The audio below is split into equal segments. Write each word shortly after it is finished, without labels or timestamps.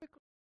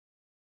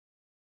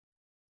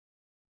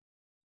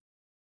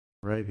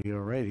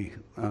Alrighty.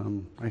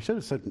 I should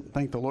have said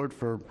thank the Lord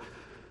for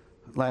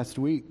last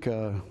week.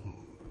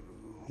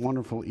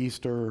 Wonderful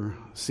Easter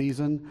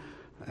season,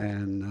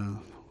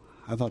 and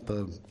I thought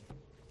the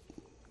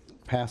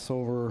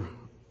Passover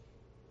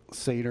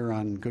Seder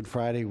on Good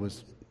Friday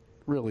was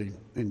really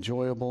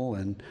enjoyable,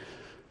 and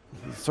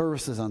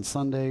services on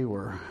Sunday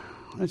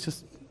it's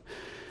just,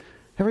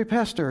 every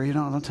pastor,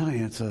 I'll tell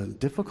you, it's a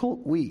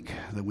difficult week,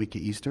 the week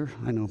of Easter.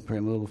 I know, a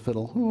little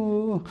fiddle.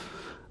 Ooh.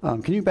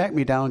 Can you back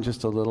me down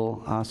just a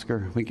little,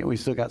 Oscar? We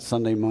still got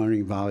Sunday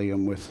morning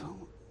volume with,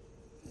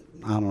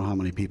 I don't know how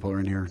many people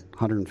are in here,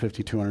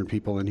 150, 200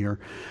 people in here.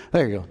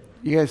 There you go.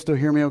 You guys still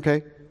hear me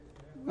okay?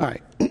 All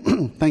right.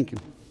 Thank you.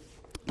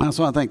 I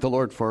also want to thank the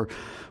Lord for,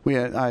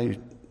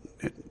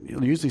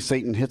 usually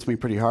Satan hits me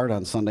pretty hard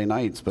on Sunday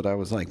nights, but I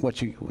was like,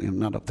 I'm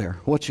not up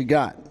there. What you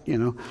got,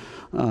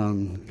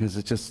 because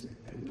it just,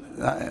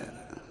 I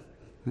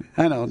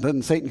know,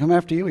 doesn't Satan come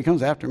after you? He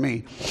comes after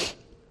me.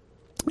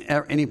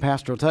 Any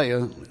pastor will tell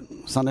you,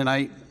 Sunday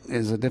night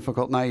is a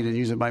difficult night, and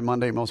usually by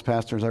Monday, most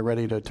pastors are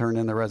ready to turn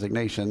in their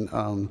resignation.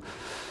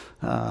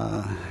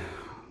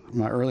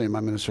 Early in my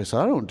ministry, so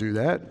I don't do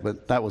that,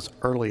 but that was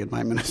early in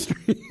my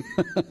ministry.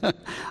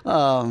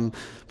 But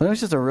it was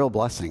just a real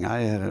blessing.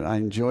 I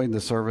enjoyed the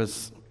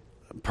service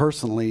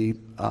personally,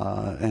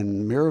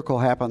 and miracle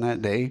happened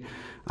that day.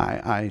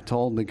 I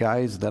told the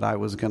guys that I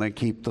was going to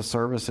keep the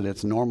service at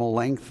its normal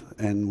length,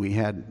 and we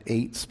had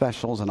 8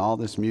 specials and all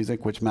this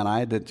music, which meant I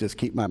had to just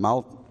keep my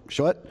mouth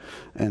shut,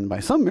 and by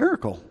some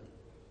miracle,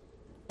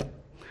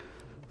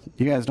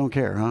 you guys don't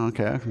care, huh?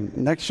 Okay.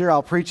 Next year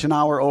I'll preach an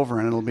hour over,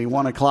 and it'll be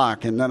 1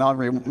 o'clock, and then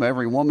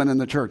every woman in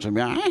the church will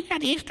be, I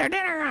had Easter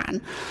dinner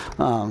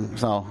on.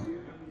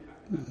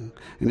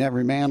 And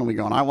every man will be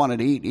going, I wanted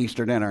to eat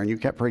Easter dinner, and you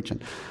kept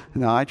preaching.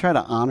 I try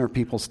to honor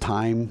people's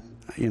time.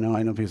 I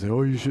know people say,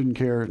 oh, you shouldn't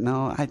care.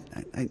 No, I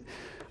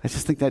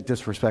just think that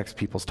disrespects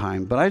people's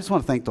time. But I just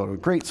want to thank the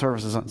Lord. Great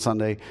services on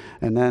Sunday.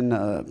 And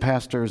then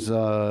pastors,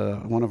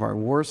 one of our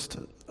worst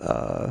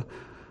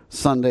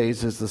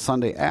Sundays is the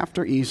Sunday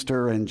after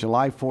Easter and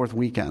July 4th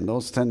weekend.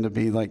 Those tend to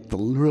be like the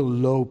real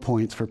low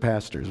points for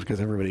pastors because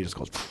everybody just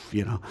goes,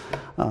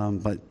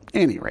 But at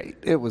any rate,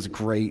 it was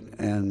great.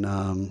 And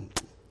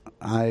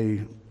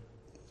I'm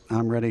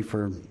ready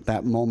for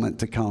that moment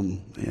to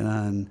come.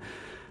 And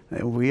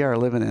we are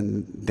living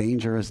in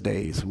dangerous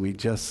days. We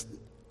just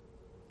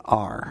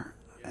are.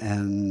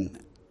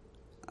 And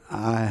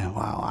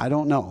I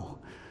don't know.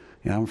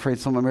 I'm afraid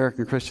some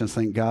American Christians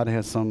think God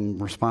has some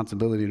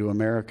responsibility to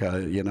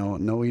America.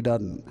 No, he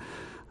doesn't.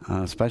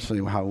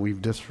 Especially how we've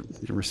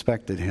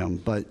disrespected him.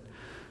 But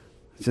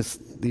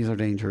just these are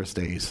dangerous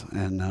days.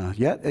 And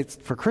yet, it's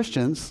for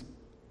Christians,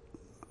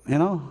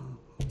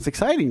 it's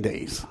exciting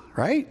days,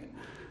 right?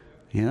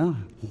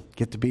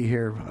 Get to be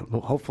here,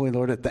 hopefully,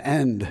 Lord, at the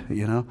end,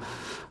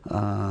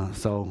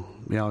 so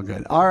be all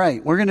good. All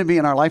right, we're going to be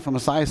in our Life of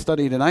Messiah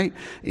study tonight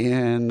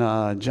in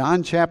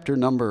John chapter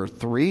number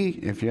 3.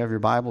 If you have your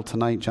Bible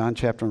tonight, John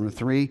chapter number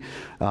 3.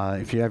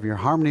 If you have your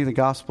Harmony of the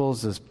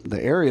Gospels, this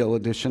the Ariel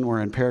edition,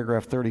 we're in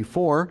paragraph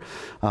 34.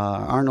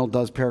 Arnold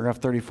does paragraph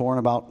 34 in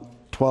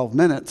about 12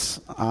 minutes.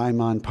 I'm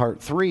on part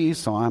 3,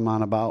 so I'm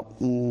on about,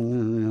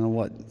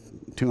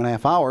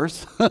 2.5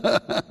 hours.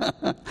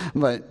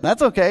 But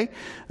that's okay.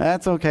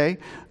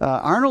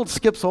 Arnold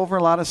skips over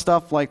a lot of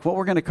stuff like what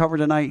we're going to cover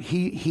tonight.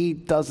 He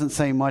doesn't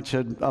say much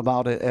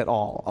about it at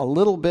all. A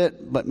little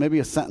bit, but maybe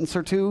a sentence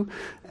or two,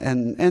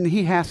 and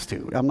he has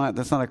to.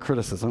 That's not a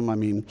criticism. I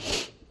mean,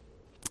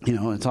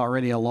 it's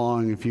already a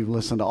long, if you've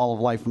listened to all of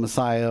Life of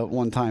Messiah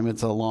one time,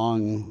 it's a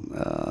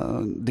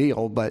long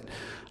deal, but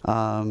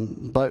I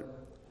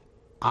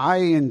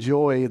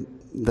enjoy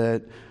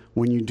that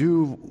when you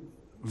do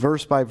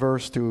verse by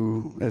verse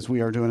through, as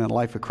we are doing in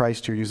Life of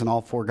Christ here, using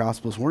all 4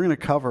 Gospels, we're going to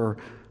cover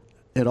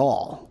it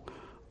all.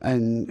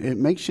 And it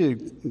makes you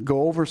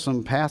go over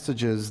some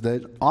passages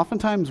that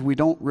oftentimes we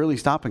don't really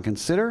stop and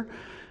consider.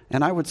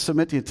 And I would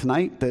submit to you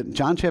tonight that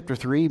John chapter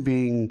 3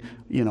 being,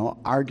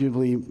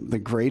 arguably the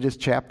greatest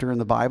chapter in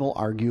the Bible,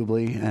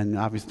 and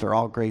obviously they're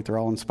all great, they're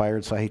all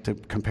inspired, so I hate to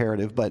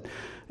comparative, but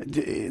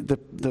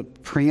the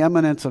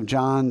preeminence of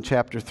John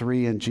chapter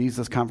 3 and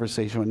Jesus'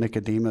 conversation with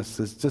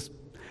Nicodemus is just,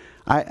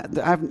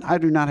 I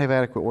do not have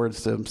adequate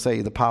words to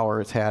say the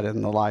power it's had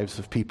in the lives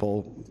of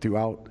people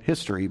throughout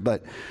history,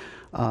 but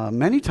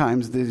many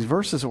times these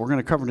verses that we're going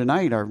to cover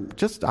tonight are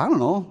just, I don't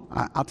know,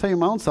 I'll tell you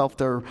my own self,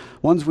 they're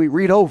ones we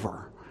read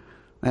over.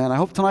 And I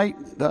hope tonight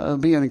will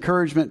be an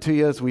encouragement to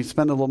you as we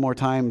spend a little more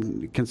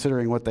time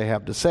considering what they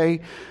have to say.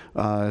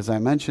 As I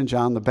mentioned,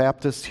 John the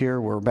Baptist here,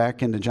 we're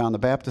back into John the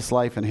Baptist's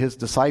life and his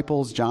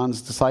disciples,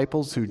 John's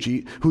disciples, who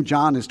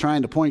John is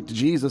trying to point to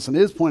Jesus and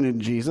is pointing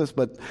to Jesus,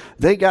 but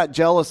they got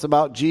jealous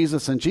about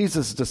Jesus and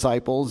Jesus'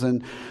 disciples,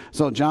 and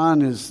so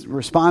John is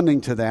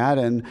responding to that,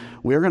 and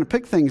we're going to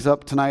pick things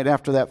up tonight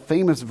after that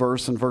famous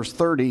verse in verse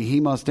 30,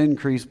 he must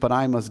increase, but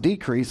I must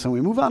decrease, and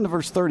we move on to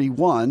verse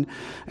 31,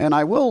 and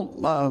I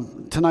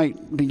will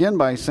tonight begin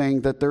by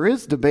saying that there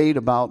is debate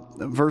about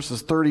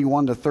verses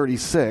 31 to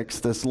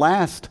 36, this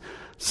last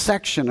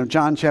section of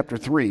John chapter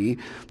 3,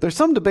 there's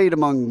some debate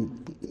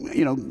among,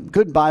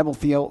 good Bible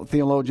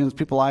theologians,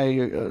 people I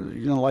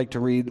like to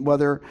read,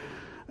 whether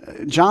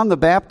John the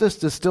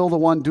Baptist is still the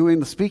one doing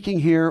the speaking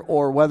here,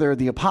 or whether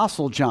the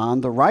Apostle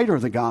John, the writer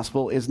of the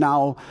gospel, is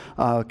now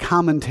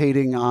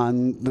commentating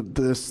on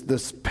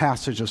this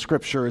passage of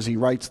Scripture as he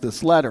writes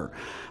this letter.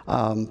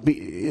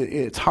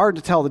 It's hard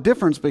to tell the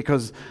difference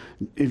because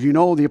if you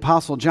know the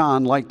Apostle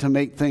John liked to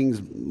make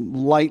things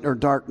light or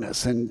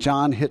darkness, and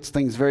John hits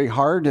things very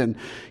hard, and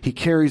he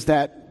carries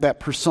that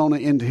persona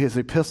into his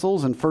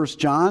epistles. In 1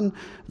 John,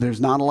 there's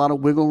not a lot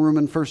of wiggle room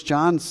in 1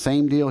 John,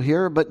 same deal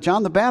here, but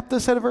John the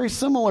Baptist had a very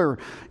similar,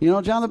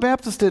 John the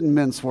Baptist didn't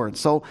mince words.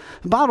 So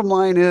the bottom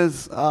line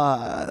is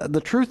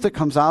the truth that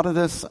comes out of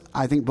this,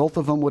 I think both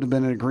of them would have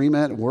been in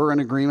agreement, we're in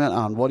agreement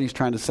on what he's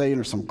trying to say, and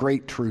there's some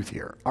great truth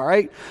here. All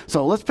right,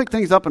 so let's pick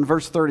things up in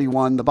verse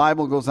 31. The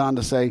Bible goes on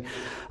to say,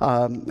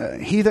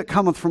 he that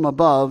cometh from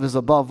above is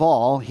above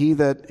all. He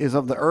that is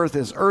of the earth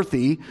is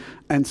earthy,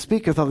 and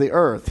speaketh of the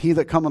earth. He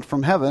that cometh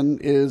from heaven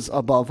is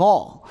above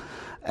all.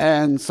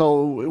 And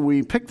so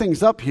we pick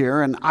things up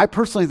here, and I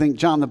personally think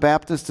John the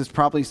Baptist is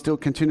probably still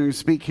continuing to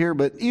speak here,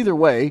 but either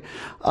way,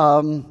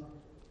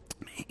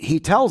 he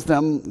tells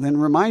them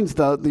and reminds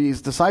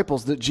these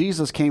disciples that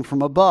Jesus came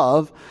from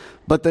above,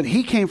 but that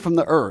he came from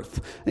the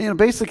earth.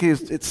 Basically,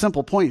 it's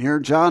simple point here.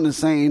 John is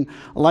saying,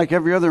 like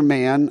every other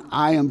man,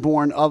 I am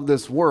born of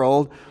this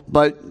world,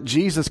 but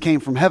Jesus came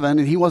from heaven,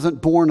 and he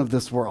wasn't born of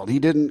this world. He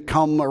didn't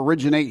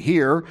originate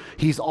here.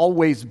 He's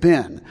always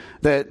been.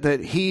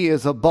 That he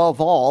is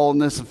above all,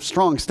 and this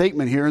strong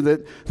statement here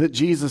that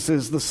Jesus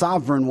is the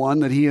sovereign one,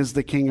 that he is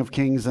the King of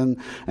Kings and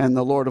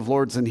the Lord of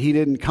Lords, and he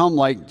didn't come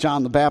like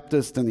John the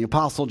Baptist and the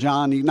Apostle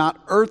John. He's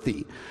not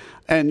earthy.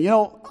 And,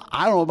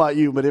 I don't know about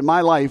you, but in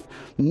my life,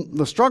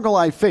 the struggle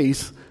I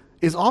face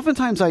is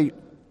oftentimes I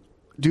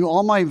do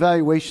all my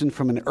evaluation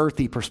from an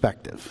earthy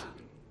perspective.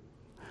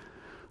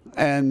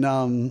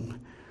 And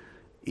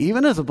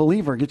even as a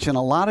believer, it gets you in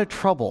a lot of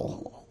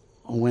trouble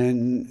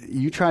when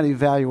you try to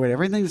evaluate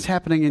everything that's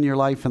happening in your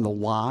life and the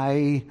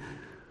why,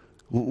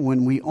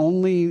 when we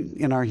only,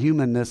 in our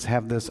humanness,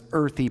 have this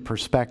earthy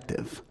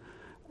perspective.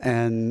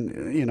 And,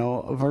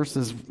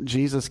 versus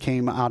Jesus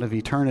came out of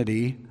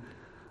eternity.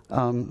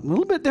 A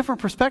little bit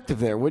different perspective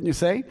there, wouldn't you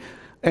say?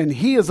 And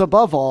he is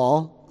above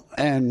all,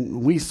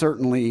 and we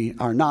certainly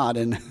are not.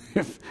 And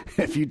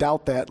if you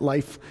doubt that,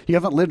 you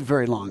haven't lived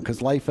very long,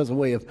 because life has a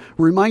way of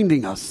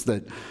reminding us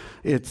that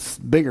it's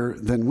bigger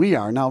than we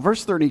are. Now,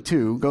 verse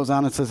 32 goes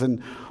on and says,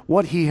 and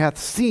what he hath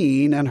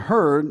seen and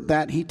heard,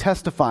 that he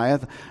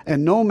testifieth,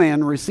 and no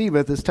man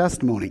receiveth his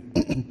testimony.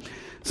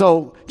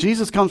 So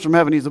Jesus comes from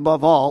heaven, he's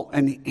above all,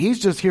 and he's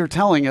just here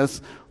telling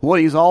us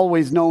what he's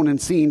always known and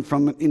seen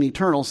from an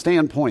eternal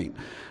standpoint.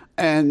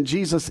 And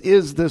Jesus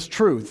is this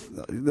truth.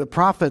 The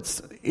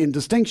prophets, in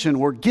distinction,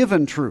 were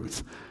given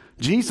truth.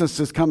 Jesus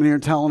is coming here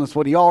and telling us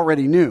what he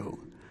already knew.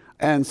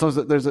 And so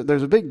there's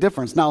a big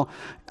difference. Now,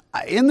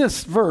 in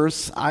this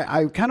verse,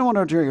 I kind of want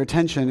to draw your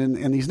attention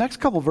in these next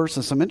couple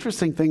verses, some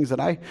interesting things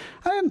that I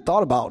hadn't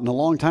thought about in a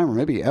long time, or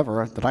maybe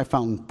ever, that I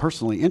found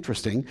personally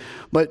interesting.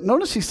 But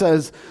notice he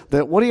says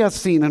that what he has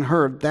seen and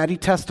heard, that he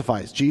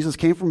testifies. Jesus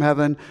came from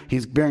heaven.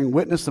 He's bearing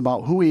witness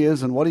about who he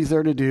is and what he's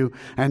there to do.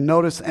 And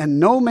notice, and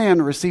no man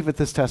receiveth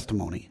this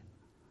testimony.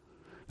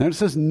 Now it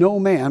says no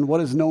man. What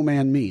does no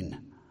man mean?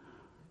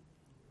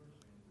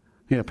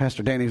 Yeah,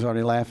 Pastor Danny's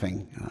already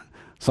laughing.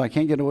 So I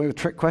can't get away with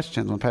trick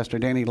questions when Pastor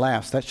Danny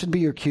laughs. That should be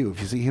your cue. If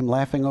you see him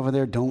laughing over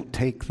there, don't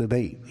take the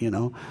bait,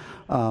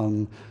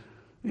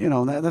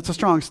 that's a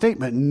strong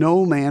statement.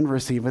 No man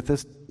receiveth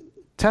this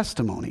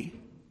testimony.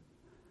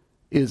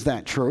 Is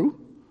that true?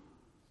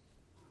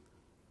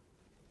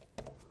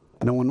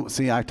 No one,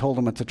 I told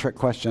him it's a trick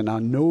question. Now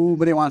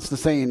nobody wants to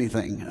say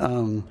anything.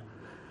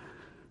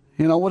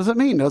 What does it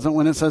mean?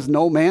 When it says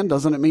no man,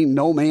 doesn't it mean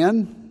no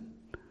man?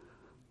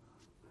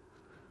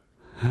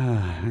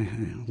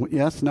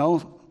 Yes, no?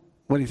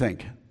 What do you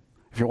think?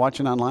 If you're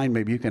watching online,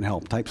 maybe you can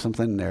help. Type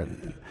something in there.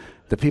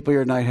 The people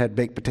here tonight had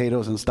baked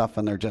potatoes and stuff,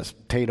 and they're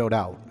just potatoed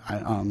out.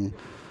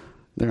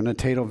 They're an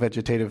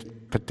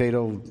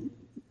potato.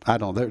 I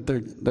don't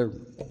know.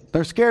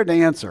 They're scared to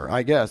answer,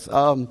 I guess.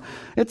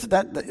 It's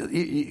that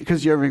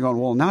because you're going,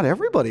 well, not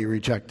everybody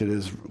rejected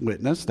his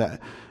witness. That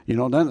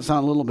doesn't it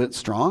sound a little bit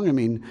strong? I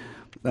mean,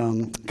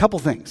 a couple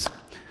things.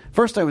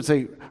 First, I would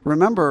say,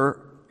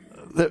 remember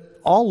that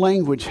all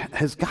language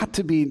has got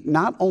to be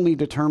not only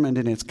determined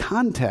in its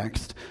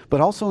context, but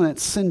also in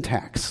its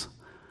syntax.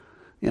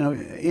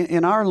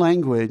 In our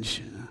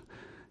language,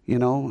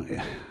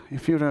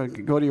 if you were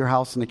to go to your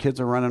house and the kids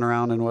are running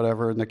around and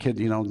whatever, and the kid,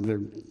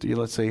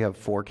 let's say you have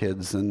 4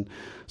 kids, and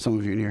some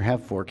of you in here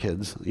have 4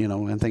 kids,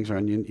 and things are,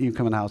 and you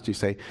come in the house and you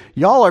say,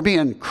 y'all are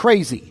being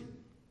crazy.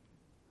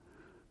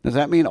 Does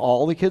that mean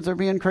all the kids are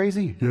being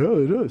crazy? Yeah,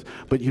 it does.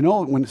 But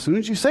as soon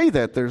as you say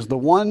that, there's the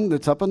one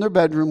that's up in their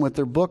bedroom with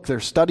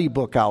their study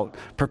book out,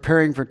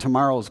 preparing for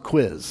tomorrow's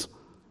quiz.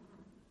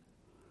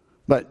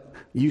 But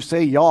you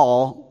say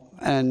y'all,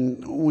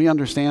 and we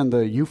understand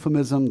the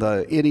euphemism,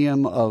 the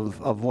idiom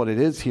of what it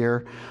is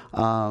here.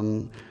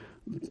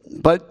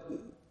 But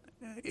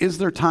is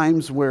there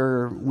times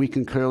where we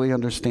can clearly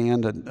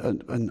understand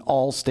an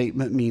all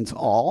statement means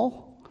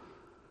all?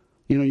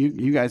 You know,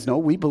 you guys know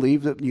we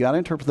believe that you got to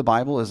interpret the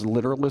Bible as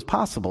literal as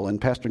possible.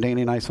 And Pastor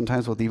Danny and I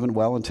sometimes, with even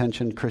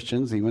well-intentioned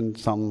Christians, even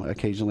some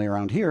occasionally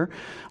around here,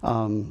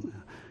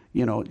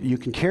 you know, you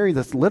can carry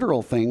this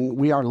literal thing.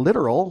 We are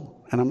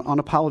literal, and I'm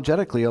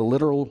unapologetically a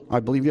literal. I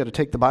believe you got to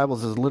take the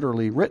Bibles as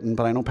literally written.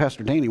 But I know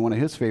Pastor Danny, one of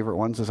his favorite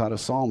ones, is out of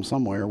Psalm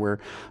somewhere, where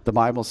the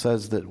Bible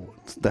says that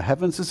the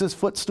heavens is his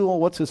footstool.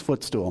 What's his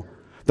footstool?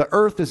 The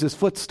earth is his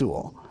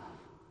footstool.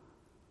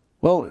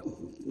 Well,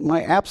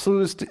 my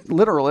absolutist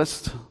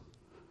literalist.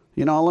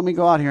 You know, let me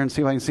go out here and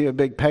see if I can see a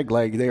big peg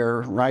leg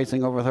there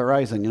rising over the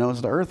horizon. You know,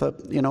 is the earth up?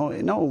 You know,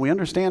 no, we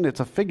understand it's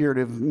a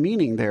figurative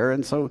meaning there.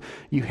 And so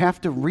you have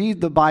to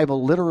read the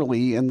Bible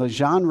literally in the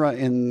genre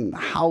and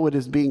how it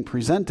is being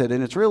presented.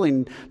 And it's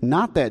really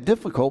not that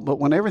difficult. But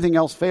when everything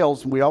else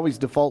fails, we always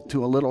default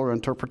to a literal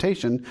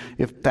interpretation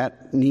if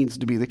that needs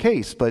to be the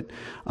case. But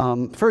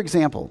for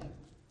example,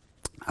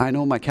 I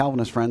know my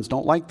Calvinist friends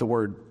don't like the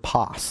word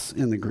pos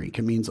in the Greek.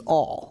 It means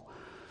all.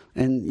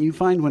 And you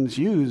find when it's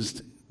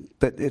used,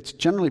 that it's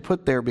generally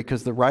put there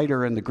because the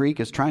writer in the Greek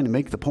is trying to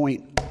make the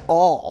point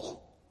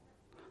all.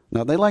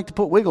 Now, they like to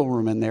put wiggle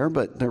room in there,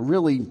 but there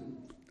really,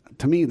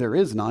 to me, there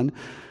is none.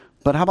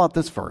 But how about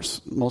this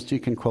verse? Most of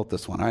you can quote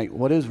this one. All right,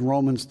 what does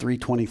Romans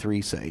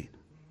 3:23 say?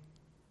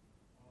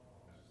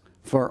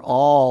 For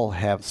all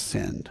have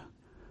sinned.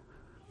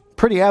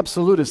 Pretty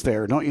absolutist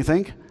there, don't you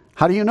think?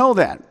 How do you know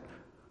that?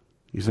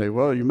 You say,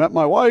 well, you met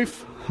my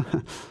wife.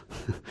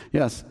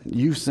 Yes,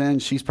 you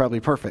sinned. She's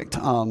probably perfect.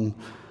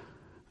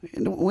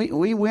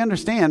 We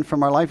understand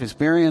from our life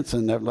experience,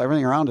 and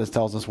everything around us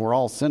tells us we're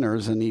all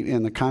sinners. And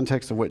in the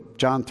context of what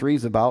John 3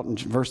 is about, in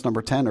verse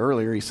number 10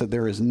 earlier, he said,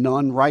 there is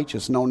none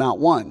righteous, no, not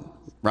one,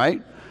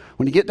 right?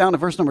 When you get down to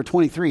verse number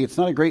 23, it's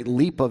not a great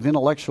leap of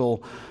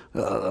intellectual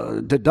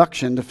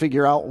deduction to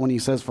figure out when he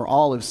says, for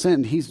all have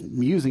sinned. He's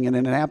using it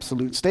in an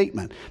absolute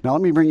statement. Now,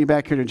 let me bring you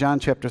back here to John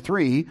chapter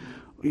 3.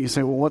 You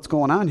say, well, what's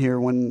going on here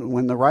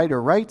when the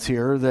writer writes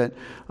here that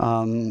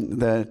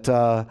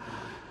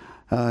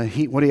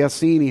what he has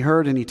seen, he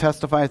heard, and he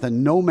testifieth,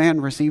 and no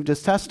man received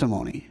his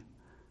testimony.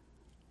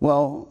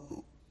 Well,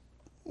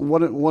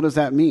 what does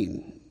that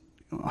mean?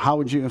 How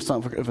would you,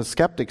 if a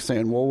skeptic's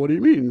saying, well, what do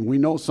you mean? We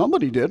know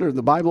somebody did, or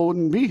the Bible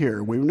wouldn't be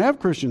here. We wouldn't have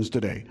Christians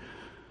today.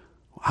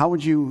 How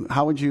would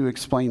you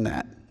explain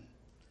that?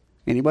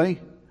 Anybody?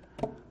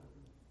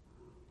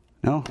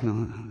 No?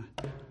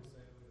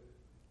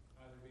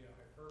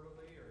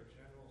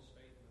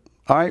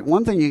 All right,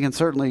 one thing you can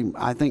certainly,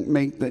 I think,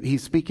 make that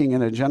he's speaking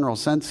in a general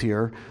sense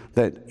here,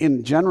 that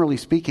in generally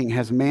speaking,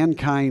 as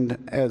mankind,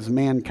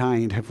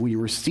 have we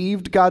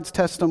received God's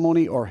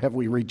testimony or have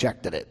we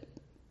rejected it?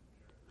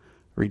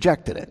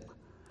 Rejected it.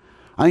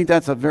 I think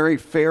that's a very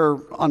fair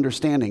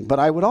understanding. But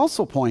I would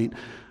also point,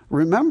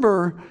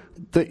 remember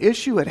the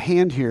issue at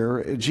hand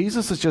here.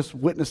 Jesus has just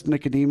witnessed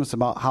Nicodemus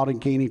about how to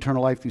gain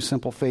eternal life through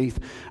simple faith.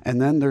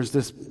 And then there's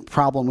this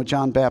problem with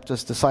John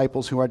Baptist's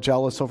disciples who are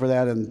jealous over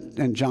that.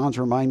 And John's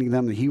reminding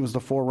them that he was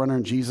the forerunner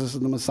and Jesus is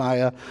the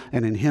Messiah.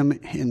 And in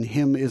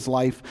him is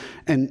life.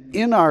 And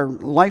in our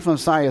Life of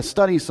Messiah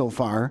study so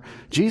far,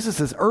 Jesus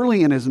is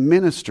early in his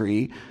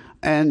ministry.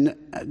 And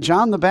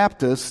John the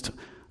Baptist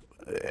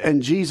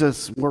and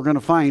Jesus, we're going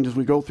to find as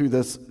we go through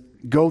this,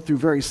 go through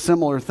very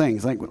similar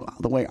things. Like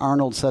the way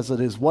Arnold says it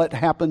is, what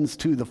happens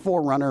to the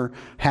forerunner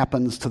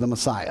happens to the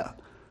Messiah.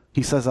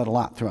 He says that a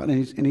lot throughout,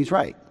 and he's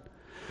right.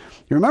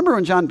 You remember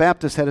when John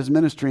Baptist had his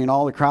ministry and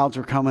all the crowds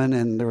were coming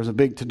and there was a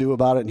big to-do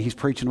about it and he's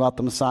preaching about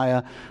the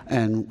Messiah,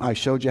 and I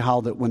showed you how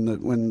that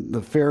when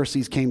the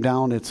Pharisees came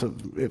down,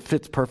 it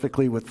fits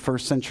perfectly with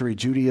first century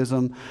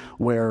Judaism,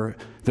 where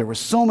there were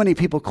so many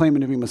people claiming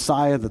to be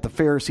Messiah that the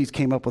Pharisees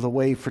came up with a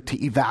way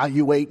to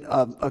evaluate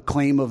a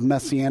claim of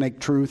messianic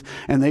truth,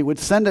 and they would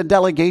send a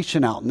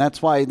delegation out. And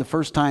that's why the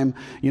first time,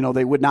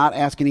 they would not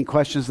ask any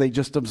questions, they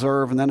just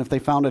observe, and then if they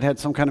found it had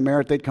some kind of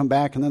merit, they'd come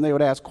back, and then they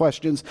would ask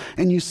questions.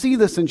 And you see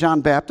this in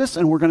John Baptist,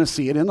 and we're going to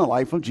see it in the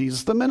life of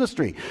Jesus the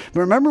ministry.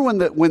 But remember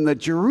when the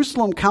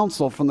Jerusalem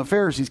council from the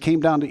Pharisees came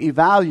down to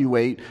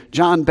evaluate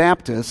John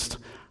Baptist,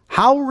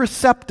 how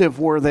receptive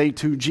were they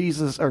to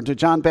Jesus or to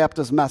John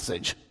Baptist's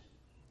message?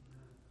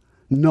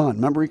 None.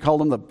 Remember he called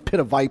them the pit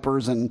of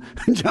vipers, and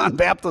John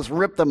Baptist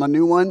ripped them a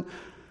new one?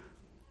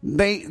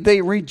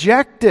 They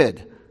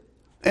rejected.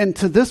 And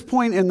to this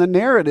point in the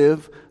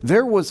narrative,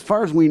 there was, as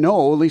far as we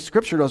know, at least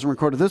Scripture doesn't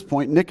record at this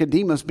point,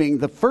 Nicodemus being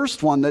the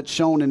first one that's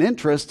shown an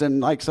interest.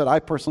 And like I said, I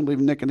personally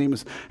believe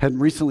Nicodemus had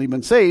recently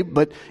been saved.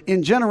 But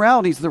in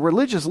generalities, the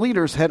religious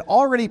leaders had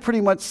already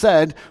pretty much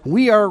said,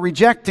 we are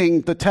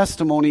rejecting the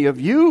testimony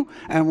of you,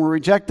 and we're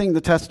rejecting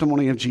the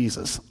testimony of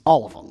Jesus.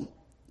 All of them.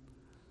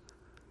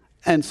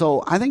 And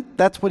so I think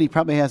that's what he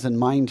probably has in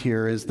mind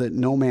here, is that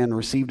no man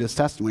received his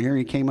testimony. Here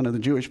he came under the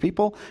Jewish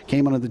people,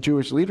 came under the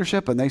Jewish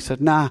leadership, and they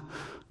said, nah,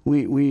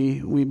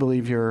 We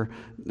believe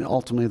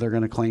ultimately they're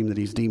going to claim that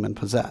he's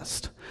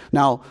demon-possessed.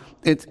 Now,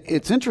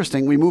 it's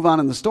interesting. We move on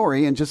in the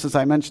story, and just as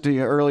I mentioned to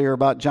you earlier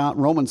about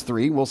Romans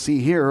 3, we'll see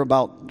here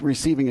about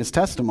receiving his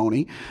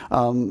testimony.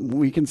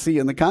 We can see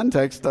in the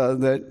context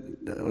that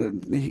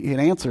it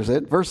answers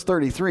it. Verse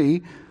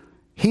 33,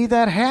 he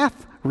that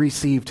hath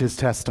received his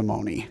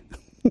testimony.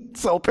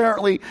 So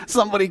apparently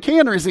somebody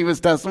can receive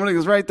his testimony.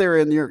 It's right there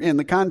in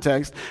the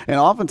context. And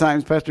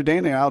oftentimes, Pastor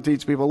Danny and I'll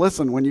teach people,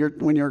 listen, when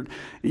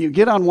you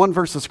get on one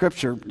verse of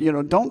Scripture,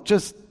 don't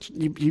just,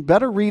 you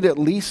better read at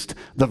least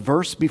the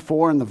verse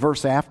before and the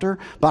verse after.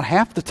 About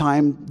half the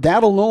time,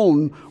 that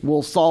alone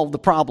will solve the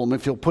problem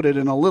if you'll put it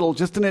in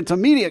just in its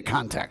immediate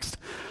context.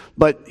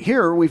 But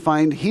here we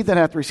find, he that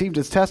hath received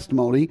his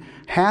testimony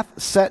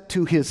hath set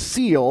to his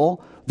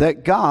seal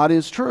that God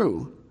is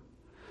true.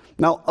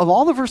 Now, of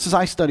all the verses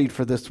I studied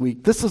for this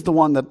week, this is the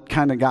one that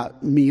kind of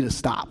got me to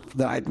stop,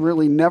 that I'd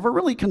never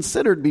really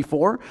considered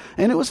before,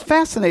 and it was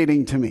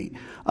fascinating to me.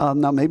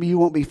 Now, maybe you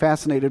won't be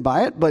fascinated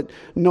by it, but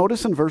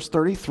notice in verse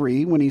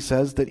 33 when he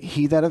says that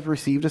he that hath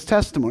received his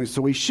testimony.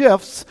 So he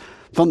shifts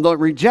from the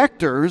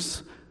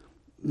rejectors,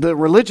 the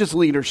religious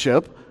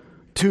leadership,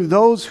 to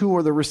those who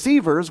were the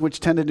receivers,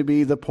 which tended to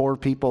be the poor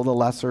people, the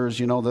lessers,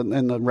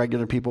 and the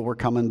regular people were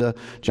coming to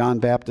John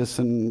Baptist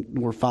and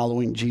were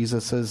following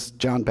Jesus as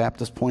John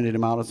Baptist pointed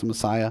him out as the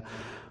Messiah.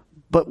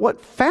 But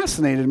what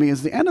fascinated me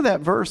is the end of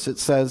that verse. It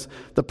says,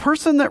 the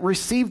person that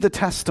received the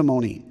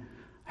testimony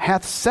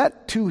hath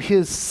set to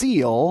his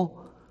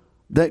seal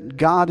that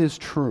God is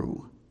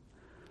true.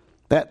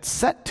 That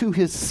set to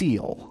his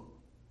seal,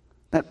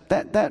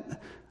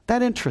 that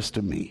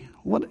interested me.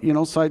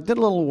 So I did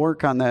a little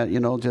work on that,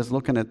 just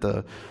looking at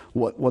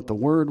what the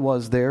word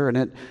was there,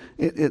 and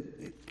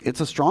it's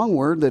a strong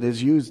word that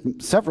is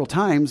used several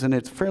times, and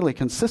it's fairly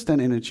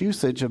consistent in its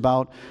usage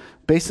about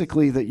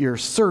basically that you're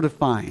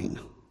certifying.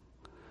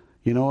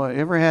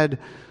 Ever had,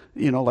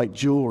 like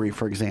jewelry,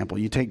 for example.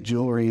 You take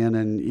jewelry in,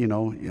 and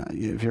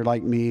if you're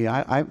like me,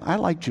 I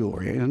like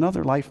jewelry. In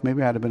another life,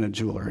 maybe I'd have been a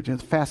jeweler. It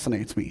just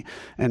fascinates me.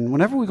 And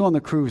whenever we go on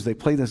the cruise, they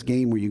play this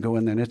game where you go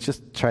in there, and it's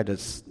just try to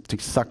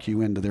suck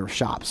you into their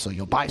shops, so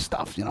you'll buy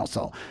stuff.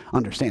 So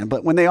understand.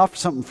 But when they offer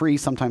something free,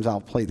 sometimes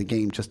I'll play the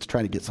game just to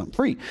try to get something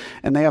free.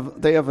 And they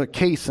have a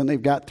case, and they've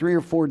got 3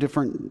 or 4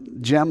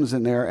 different gems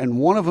in there, and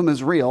one of them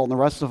is real, and the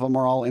rest of them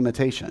are all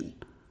imitation.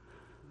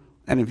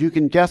 And if you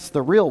can guess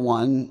the real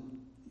one,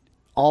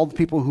 all the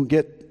people who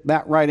get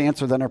that right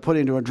answer then are put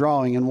into a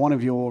drawing, and one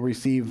of you will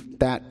receive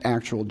that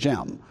actual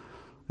gem.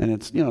 And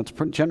it's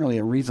generally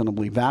a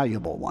reasonably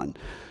valuable one.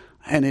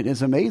 And it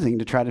is amazing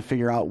to try to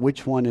figure out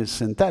which one is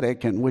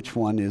synthetic and which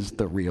one is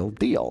the real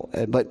deal.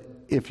 But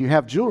if you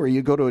have jewelry,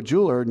 you go to a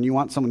jeweler and you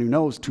want someone who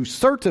knows to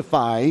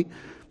certify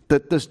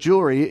that this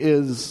jewelry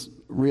is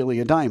really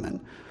a diamond.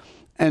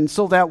 And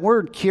so that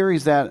word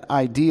carries that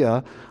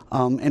idea.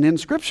 And in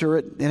Scripture,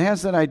 it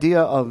has that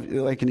idea of,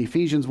 like in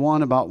Ephesians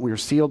 1, about we're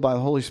sealed by the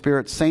Holy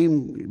Spirit,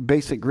 same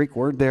basic Greek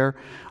word there,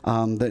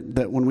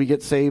 that when we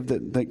get saved,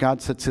 that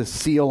God sets his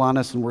seal on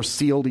us and we're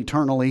sealed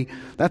eternally.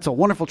 That's a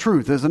wonderful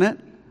truth, isn't it?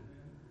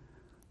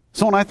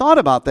 So when I thought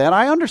about that,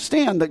 I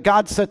understand that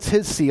God sets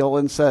his seal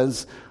and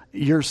says,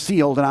 you're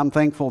sealed, and I'm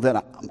thankful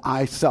that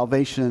my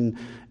salvation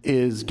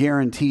is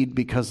guaranteed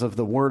because of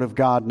the Word of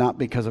God, not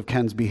because of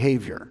Ken's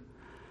behavior.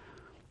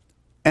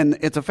 And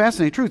it's a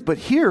fascinating truth, but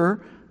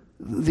here,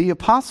 the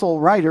apostle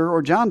writer,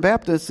 or John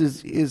Baptist,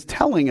 is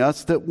telling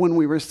us that when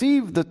we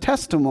receive the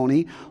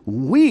testimony,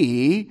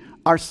 we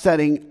are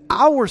setting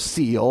our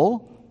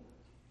seal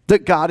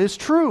that God is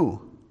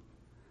true.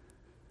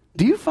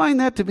 Do you find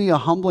that to be a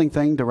humbling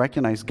thing, to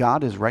recognize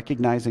God is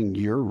recognizing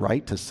your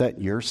right to set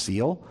your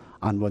seal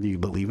on whether you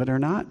believe it or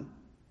not?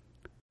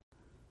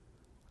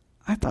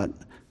 I thought,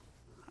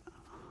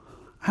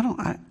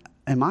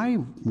 am I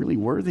really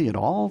worthy at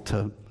all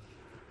to...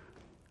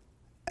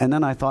 And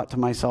then I thought to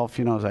myself,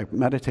 as I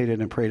meditated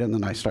and prayed, and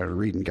then I started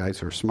reading guys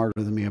who are smarter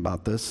than me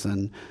about this,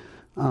 and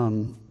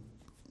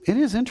it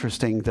is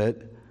interesting that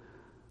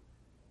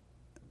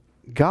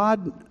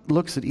God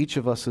looks at each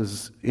of us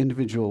as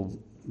individual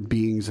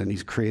beings, and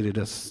he's created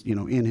us,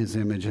 in his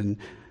image. And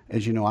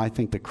as you know, I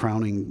think the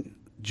crowning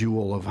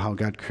jewel of how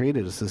God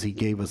created us is he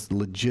gave us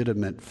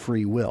legitimate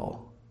free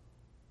will.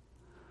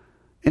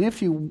 And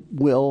if you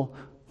will,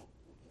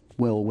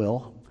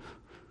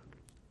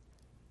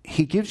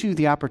 he gives you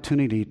the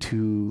opportunity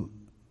to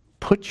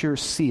put your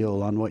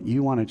seal on what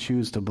you want to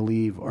choose to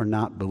believe or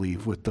not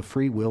believe with the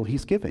free will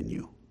he's given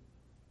you.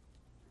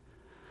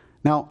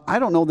 Now, I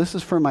don't know, this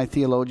is for my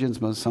theologians,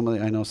 but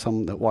I know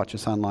some that watch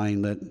us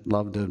online that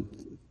love to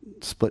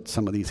split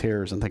some of these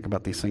hairs and think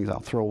about these things. I'll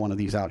throw one of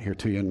these out here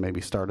to you and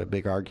maybe start a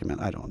big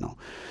argument. I don't know.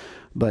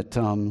 But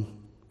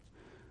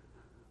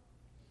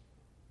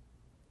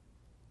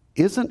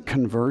isn't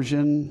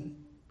conversion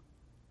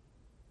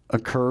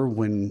occur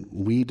when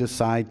we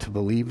decide to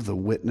believe the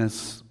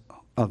witness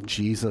of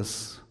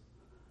Jesus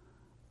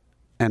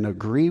and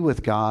agree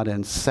with God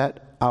and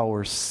set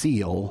our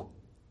seal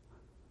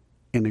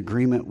in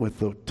agreement with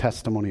the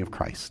testimony of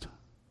Christ?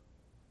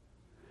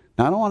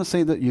 Now, I don't want to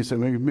say that you're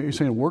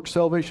saying work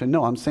salvation.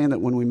 No, I'm saying that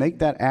when we make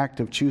that act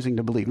of choosing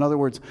to believe. In other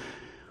words,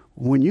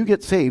 when you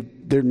get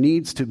saved, there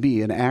needs to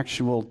be an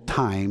actual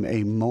time,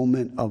 a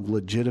moment of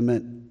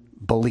legitimate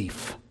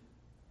belief.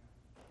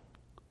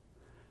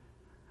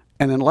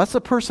 And unless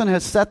a person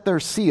has set their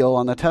seal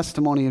on the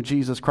testimony of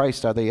Jesus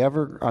Christ, are they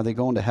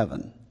going to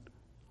heaven?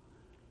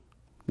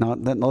 Now,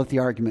 then let the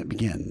argument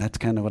begin. That's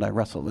kind of what I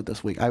wrestled with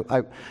this week.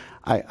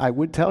 I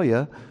would tell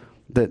you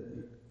that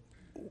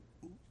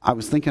I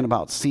was thinking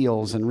about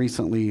seals, and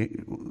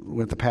recently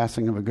with the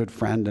passing of a good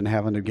friend and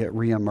having to get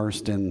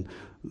re-immersed in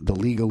the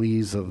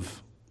legalese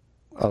of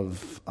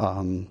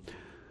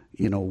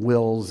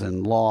wills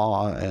and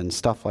law and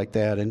stuff like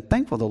that. And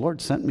thankful the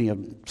Lord sent me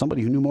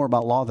somebody who knew more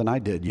about law than I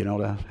did,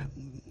 to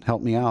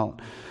help me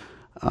out.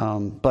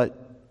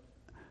 But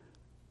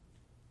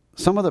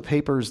some of the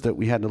papers that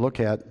we had to look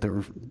at, there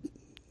were,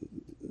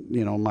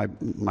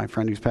 my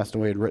friend who's passed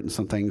away had written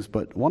some things,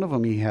 but one of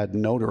them he had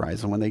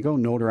notarized. And when they go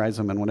notarize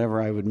them, and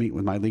whenever I would meet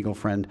with my legal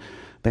friend,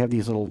 they have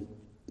these little,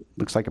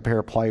 looks like a pair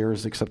of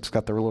pliers, except it's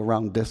got the little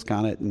round disc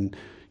on it, and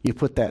you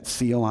put that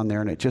seal on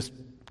there, and it just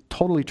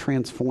totally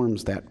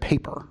transforms that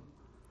paper.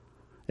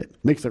 It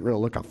makes it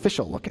really look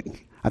official looking.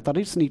 I thought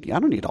I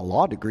don't need a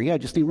law degree. I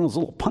just need one of those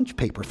little punch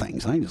paper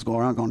things. I can just go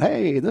around going,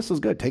 hey, this is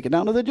good. Take it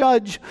down to the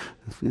judge.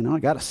 I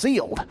got it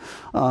sealed.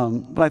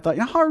 But I thought,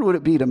 how hard would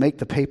it be to make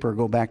the paper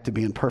go back to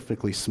being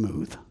perfectly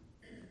smooth?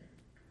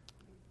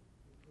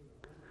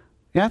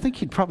 Yeah, I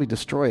think you'd probably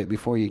destroy it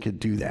before you could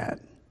do that.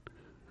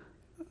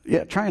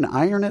 Yeah, trying to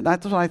iron it,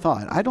 that's what I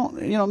thought. I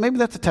don't, maybe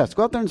that's a test.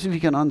 Go out there and see if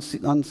you can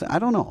I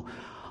don't know.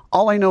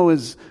 All I know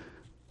is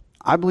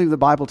I believe the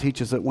Bible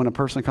teaches that when a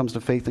person comes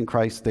to faith in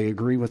Christ, they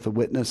agree with the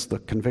witness, the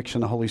conviction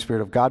the Holy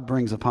Spirit of God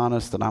brings upon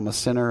us that I'm a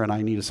sinner and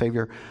I need a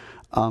Savior,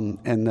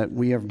 and that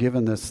we have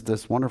given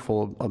this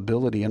wonderful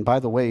ability. And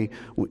by the way,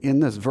 in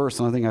this verse,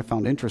 another thing I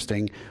found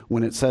interesting,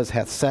 when it says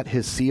hath set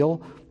his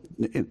seal,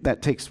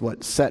 that takes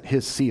set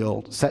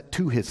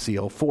to his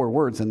seal, 4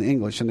 words in the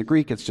English. In the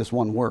Greek, it's just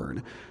 1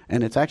 word,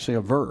 and it's actually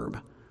a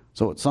verb.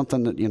 So it's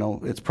something that,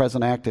 it's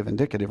present, active,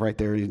 indicative right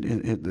there.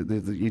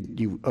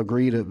 You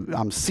agree to,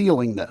 I'm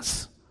sealing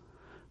this.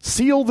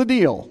 Seal the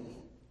deal.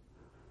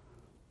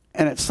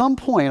 And at some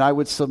point, I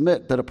would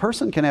submit that a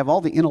person can have all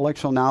the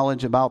intellectual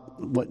knowledge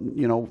about what,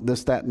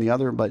 this, that, and the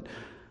other, but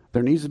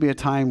there needs to be a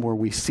time where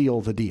we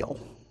seal the deal.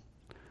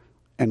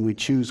 And we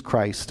choose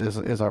Christ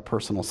as our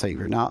personal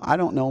Savior. Now, I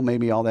don't know,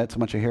 maybe all that's a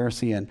bunch of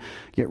heresy and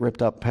get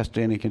ripped up. Pastor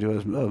Danny can do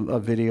a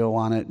video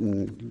on it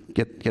and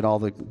get all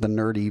the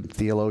nerdy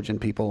theologian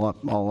people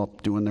all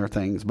up doing their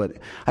things. But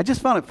I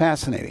just found it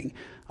fascinating.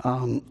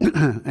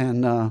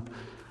 And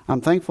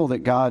I'm thankful that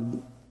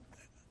God,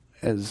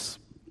 as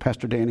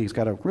Pastor Danny's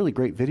got a really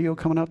great video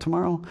coming out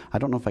tomorrow. I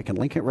don't know if I can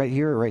link it right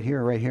here,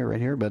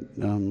 but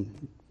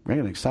we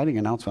got an exciting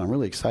announcement. I'm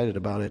really excited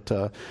about it.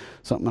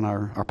 Something in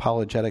our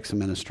apologetics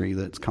ministry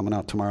that's coming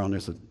out tomorrow.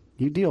 And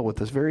you deal with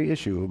this very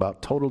issue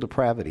about total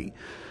depravity.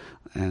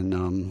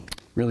 And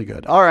really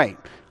good. All right.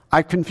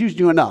 I've confused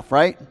you enough,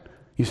 right?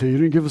 You say you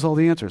didn't give us all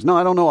the answers. No,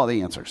 I don't know all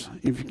the answers.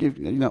 You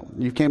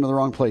came to the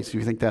wrong place if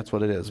you think that's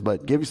what it is.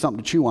 But give you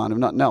something to chew on, if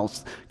nothing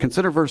else.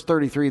 Consider verse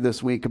 33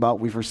 this week about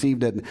we've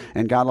received it,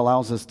 and God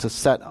allows us to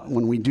set,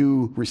 when we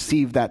do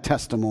receive that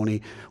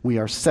testimony, we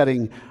are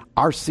setting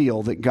our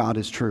seal that God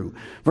is true.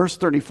 Verse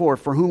 34,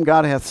 for whom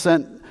God hath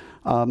sent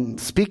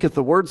speaketh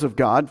the words of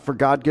God, for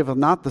God giveth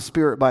not the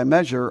Spirit by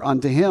measure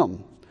unto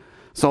him.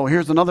 So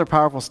here's another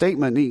powerful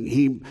statement.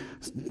 He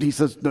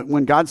says that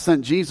when God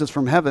sent Jesus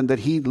from heaven, that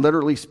he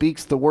literally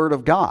speaks the word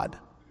of God.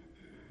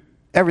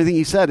 Everything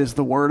he said is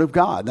the word of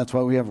God. That's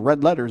why we have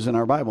red letters in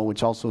our Bible,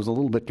 which also is a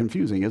little bit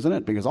confusing, isn't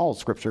it? Because all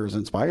Scripture is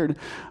inspired,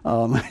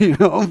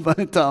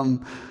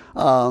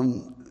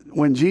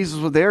 when Jesus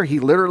was there, he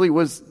literally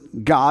was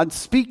God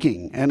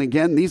speaking. And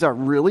again, these are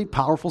really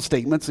powerful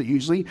statements that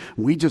usually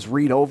we just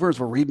read over as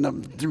we're reading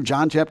them through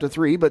John chapter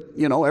 3. But,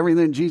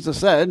 everything Jesus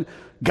said,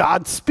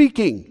 God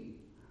speaking.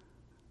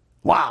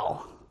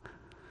 Wow.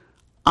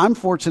 I'm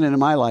fortunate in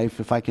my life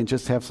if I can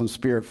just have some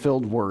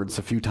Spirit-filled words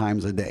a few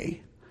times a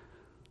day.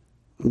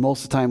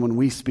 Most of the time when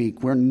we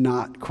speak, we're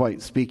not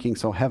quite speaking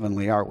so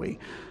heavenly, are we?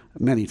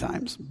 Many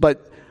times.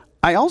 But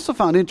I also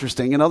found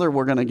interesting,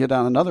 we're going to get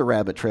on another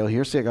rabbit trail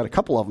here. See, I got a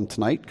couple of them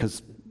tonight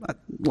because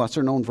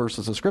lesser known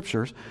verses of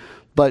Scriptures.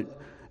 But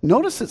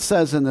notice it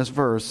says in this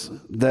verse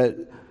that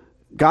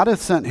God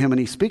hath sent him, and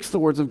he speaks the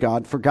words of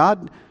God, for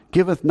God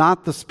giveth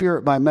not the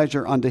Spirit by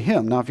measure unto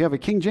him. Now, if you have a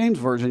King James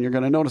Version, you're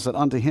going to notice that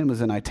unto him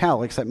is in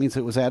italics. That means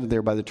it was added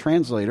there by the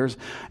translators.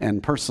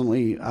 And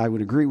personally, I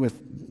would agree with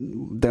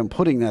them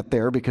putting that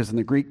there because in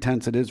the Greek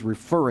tense it is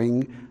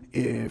referring,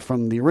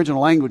 from the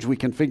original language, we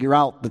can figure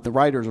out that the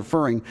writer is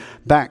referring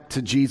back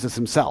to Jesus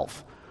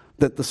himself.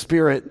 That the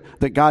Spirit,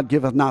 that God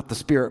giveth not the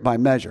Spirit by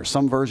measure.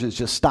 Some versions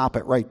just stop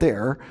it right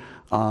there.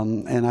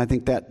 And I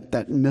think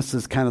that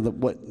misses kind of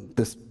what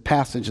this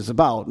passage is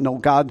about. No,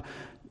 God...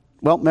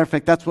 Well, matter of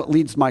fact, that's what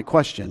leads my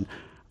question.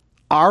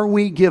 Are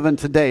we given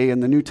today in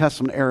the New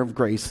Testament era of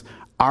grace,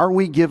 are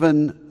we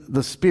given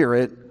the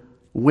Spirit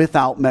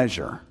without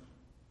measure?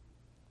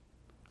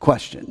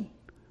 question.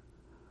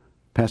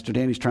 Pastor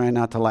Danny's trying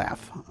not to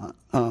laugh.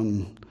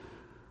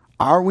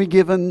 Are we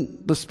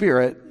given the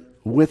Spirit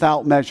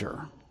without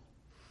measure?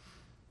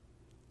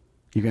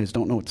 You guys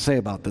don't know what to say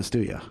about this,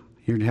 do you?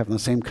 You're having the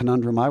same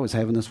conundrum I was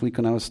having this week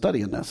when I was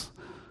studying this.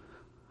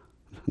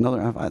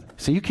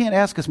 So you can't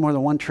ask us more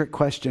than one trick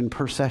question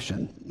per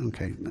session.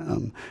 Okay,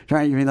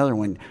 trying to give you another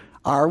one.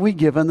 Are we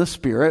given the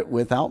Spirit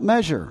without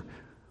measure?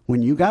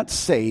 When you got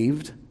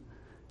saved,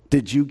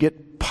 did you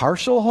get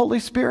partial Holy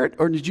Spirit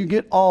or did you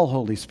get all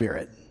Holy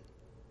Spirit?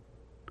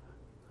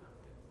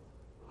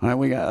 All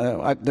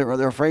right,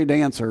 they're afraid to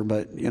answer,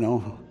 but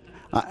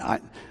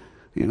I've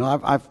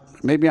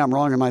maybe I'm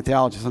wrong in my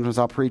theology. Sometimes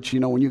I'll preach,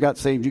 when you got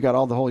saved, you got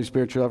all the Holy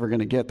Spirit you're ever going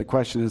to get. The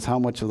question is, how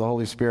much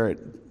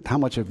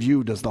of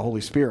you does the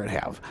Holy Spirit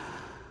have?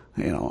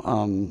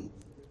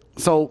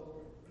 So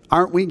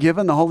aren't we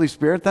given the Holy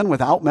Spirit then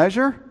without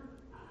measure?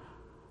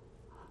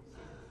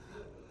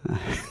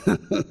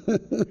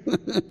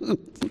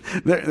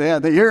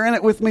 You're in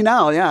it with me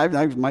now. Yeah,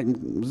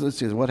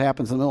 this is what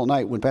happens in the middle of the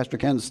night when Pastor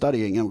Ken's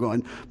studying.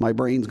 My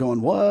brain's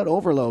going, what?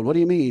 Overload? What do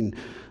you mean?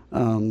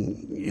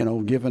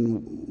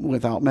 Given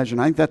without measure.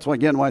 And I think that's why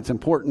it's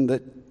important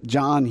that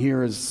John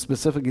here is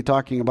specifically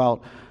talking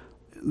about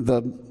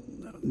the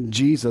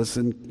Jesus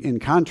in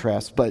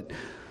contrast. But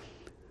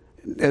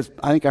as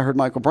I think I heard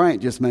Michael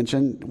Bryant just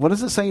mention, what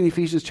does it say in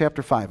Ephesians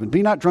chapter 5? And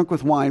be not drunk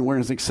with wine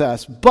wherein is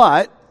excess,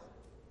 but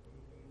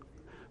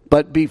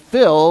be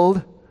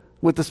filled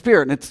with the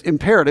Spirit. And it's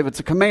imperative.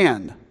 It's a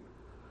command.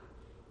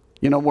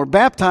 We're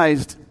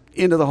baptized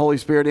into the Holy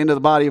Spirit, into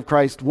the body of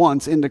Christ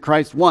once, into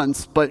Christ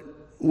once, but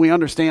we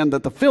understand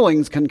that the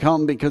fillings can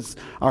come because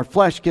our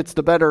flesh gets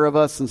the better of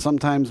us and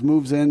sometimes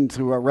moves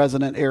into our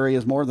resident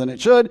areas more than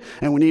it should,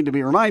 and we need to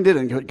be reminded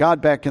and get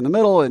God back in the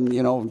middle and,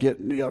 get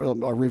a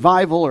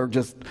revival, or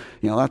just,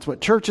 that's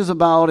what church is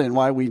about and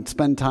why we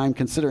spend time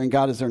considering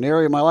God as an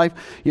area of my life,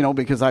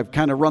 because I've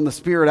kind of run the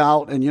Spirit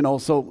out,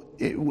 and, so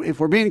if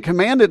we're being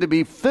commanded to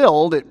be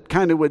filled, it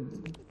kind of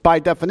would, by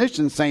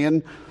definition,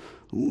 saying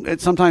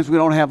sometimes we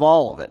don't have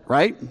all of it,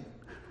 right?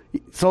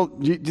 So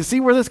you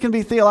see where this can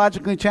be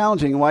theologically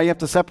challenging, and why you have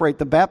to separate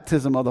the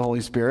baptism of the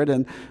Holy Spirit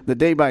and the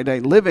day-by-day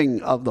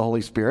living of the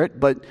Holy Spirit.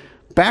 But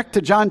back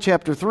to John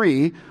chapter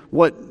 3,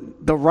 what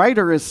the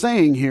writer is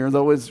saying here,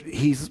 though, is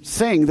he's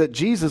saying that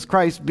Jesus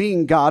Christ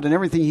being God and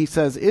everything he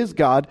says is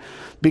God,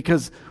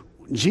 because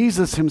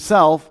Jesus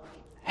himself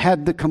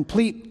had the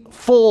complete,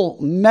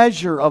 full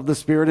measure of the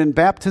Spirit in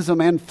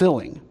baptism and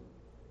filling.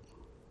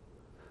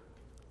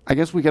 I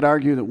guess we could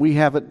argue that we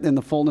have it in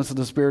the fullness of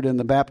the Spirit in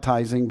the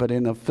baptizing, but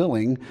in the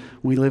filling,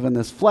 we live in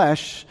this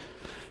flesh,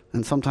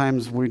 and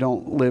sometimes we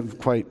don't live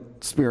quite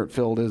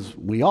Spirit-filled as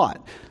we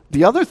ought.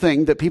 The other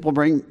thing that people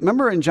bring,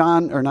 remember in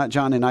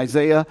in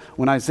Isaiah,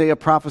 when Isaiah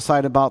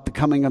prophesied about the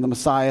coming of the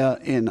Messiah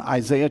in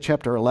Isaiah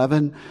chapter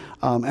 11,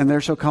 and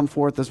there shall come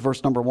forth, this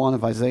verse number 1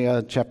 of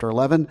Isaiah chapter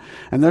 11,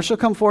 and there shall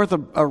come forth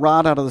a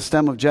rod out of the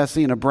stem of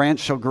Jesse, and a branch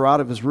shall grow out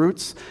of his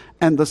roots,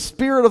 and the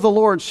Spirit of the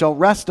Lord shall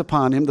rest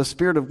upon him, the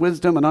Spirit of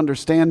wisdom and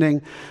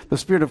understanding, the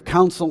Spirit of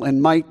counsel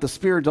and might, the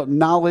Spirit of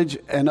knowledge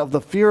and of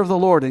the fear of the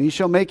Lord. And he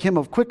shall make him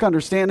of quick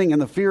understanding in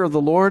the fear of the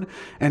Lord,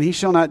 and he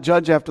shall not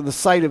judge after the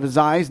sight of his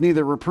eyes,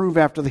 neither reprove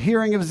after the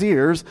hearing of his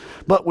ears,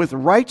 but with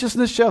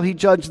righteousness shall he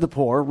judge the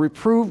poor,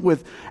 reprove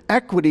with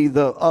equity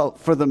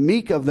for the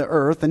meek of the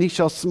earth, and he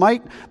shall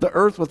smite the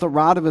earth with the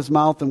rod of his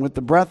mouth, and with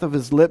the breath of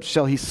his lips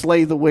shall he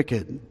slay the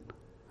wicked.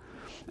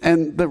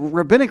 And the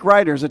rabbinic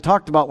writers had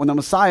talked about when the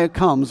Messiah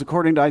comes,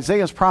 according to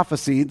Isaiah's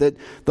prophecy, that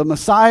the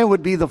Messiah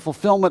would be the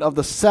fulfillment of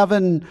the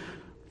seven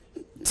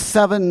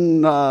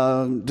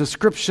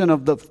description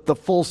of the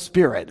full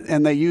Spirit.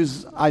 And they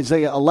use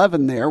Isaiah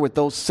 11 there with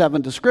those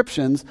 7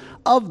 descriptions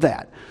of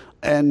that.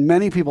 And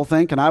many people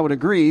think, and I would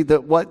agree,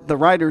 that what the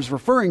writer's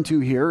referring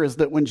to here is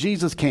that when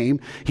Jesus came,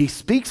 he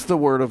speaks the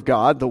word of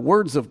God, the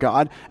words of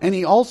God, and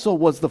he also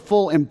was the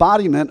full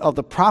embodiment of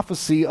the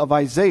prophecy of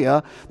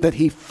Isaiah, that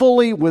he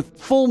fully, with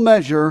full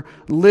measure,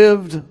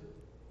 lived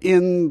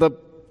in the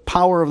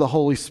power of the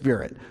Holy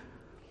Spirit.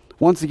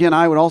 Once again,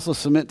 I would also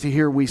submit to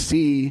here we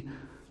see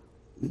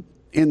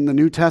in the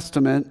New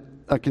Testament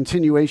a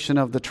continuation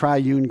of the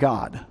triune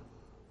God.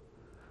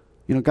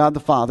 God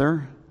the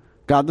Father,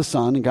 God the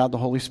Son, and God the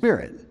Holy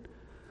Spirit.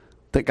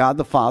 That God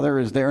the Father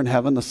is there in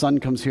heaven, the Son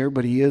comes here,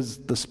 but he is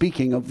the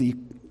speaking of the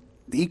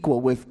equal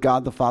with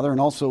God the Father,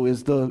 and also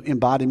is the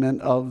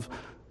embodiment of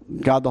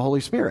God the Holy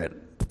Spirit.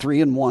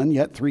 3 in 1,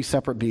 yet 3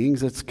 separate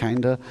beings. It's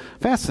kind of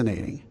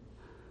fascinating.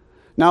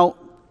 Now,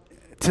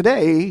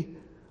 today,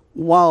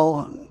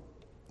 while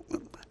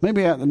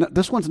maybe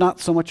this one's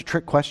not so much a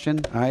trick question,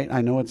 all right?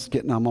 I know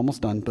I'm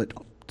almost done, but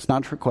it's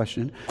not a trick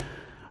question.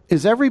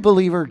 Is every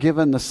believer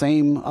given the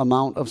same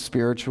amount of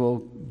spiritual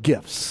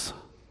gifts?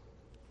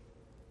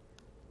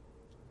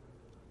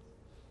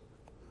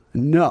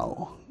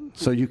 No.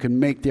 So you can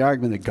make the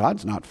argument that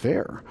God's not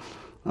fair.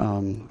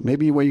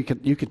 Maybe where you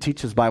could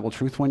teach this Bible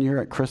truth one year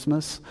at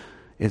Christmas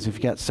is if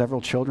you got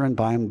several children,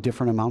 buy them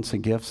different amounts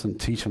of gifts and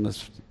teach them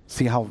this.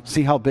 See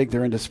how big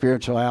they're into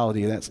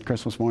spirituality. That's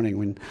Christmas morning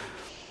when.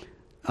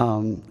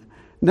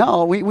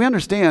 No, we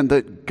understand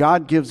that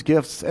God gives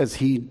gifts as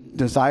he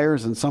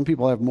desires, and some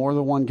people have more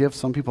than one gift.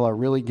 Some people are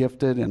really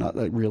gifted and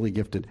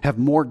have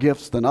more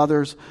gifts than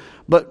others.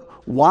 But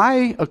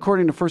why,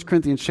 according to 1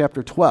 Corinthians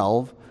chapter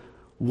 12,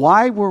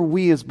 why were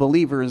we as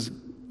believers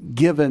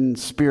given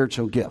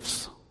spiritual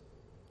gifts?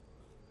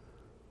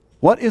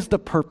 What is the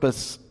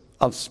purpose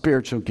of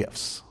spiritual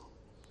gifts?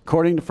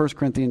 According to 1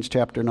 Corinthians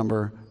chapter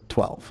number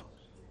 12.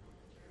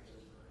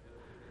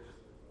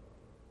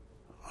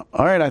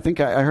 All right, I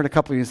think I heard a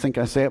couple of you think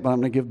I say it, but I'm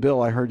going to give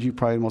Bill, I heard you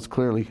probably most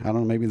clearly. I don't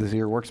know, maybe this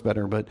ear works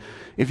better. But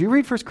if you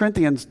read 1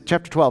 Corinthians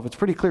chapter 12, it's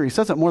pretty clear. He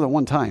says it more than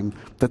one time,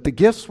 that the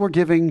gifts were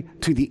given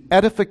to the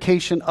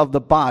edification of the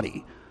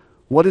body.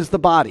 What is the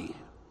body?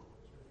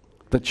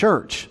 The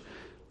church.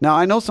 Now,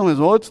 I know someone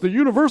says, well, it's the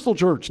universal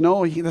church.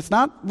 No, that's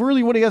not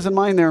really what he has in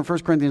mind there in 1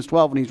 Corinthians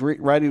 12 when he's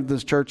writing to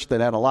this church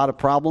that had a lot of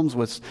problems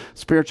with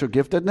spiritual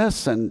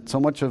giftedness, and so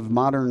much of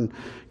modern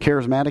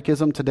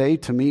charismaticism today,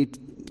 to me,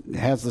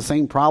 has the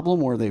same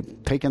problem where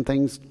they've taken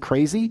things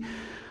crazy.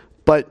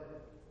 But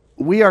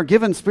we are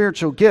given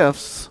spiritual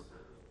gifts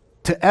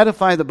to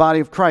edify the body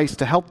of Christ,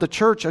 to help the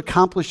church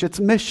accomplish its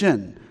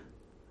mission.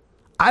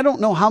 I don't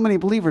know how many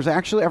believers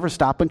actually ever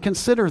stop and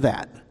consider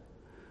that.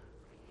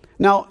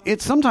 Now,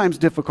 it's sometimes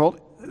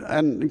difficult,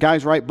 and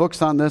guys write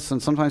books on this,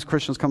 and sometimes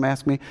Christians come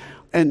ask me,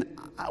 and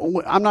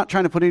I'm not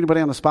trying to put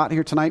anybody on the spot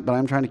here tonight, but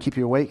I'm trying to keep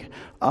you awake.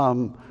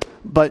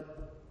 But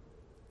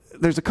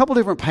there's a couple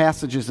different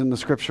passages in the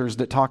scriptures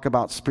that talk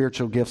about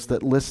spiritual gifts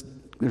that list,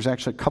 there's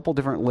actually a couple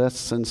different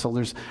lists, and so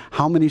there's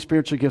how many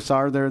spiritual gifts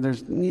are there?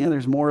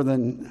 There's more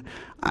than,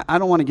 I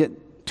don't want to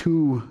get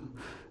too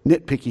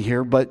nitpicky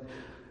here, but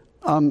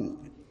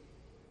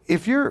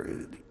if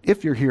you're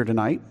here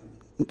tonight,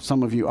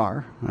 some of you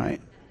are, right?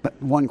 But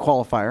one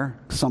qualifier,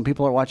 some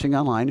people are watching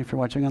online, if you're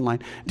watching online.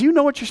 Do you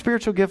know what your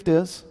spiritual gift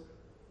is?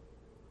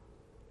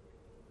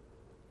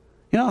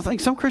 You know, I think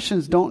some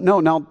Christians don't know.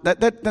 Now,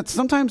 that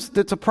sometimes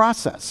it's a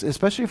process,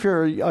 especially if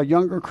you're a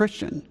younger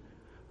Christian.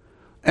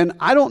 And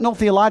I don't know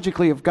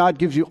theologically if God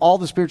gives you all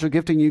the spiritual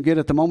gifting you get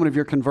at the moment of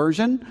your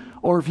conversion,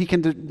 or if he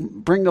can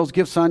bring those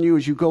gifts on you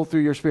as you go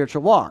through your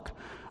spiritual walk.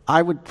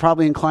 I would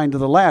probably incline to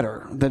the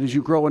latter, that as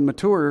you grow and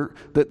mature,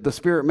 that the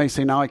Spirit may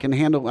say, now I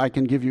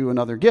can give you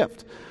another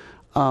gift.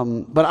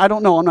 But I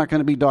don't know. I'm not going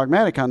to be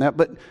dogmatic on that.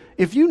 But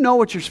if you know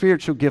what your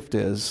spiritual gift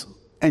is,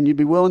 and you'd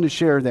be willing to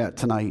share that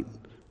tonight,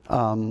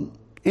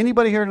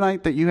 anybody here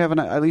tonight that you have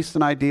at least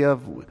an idea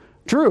of?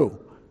 Drew. One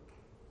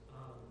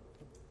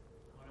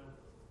of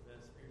the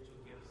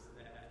spiritual gifts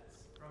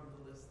that's from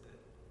the list that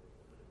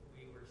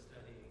we were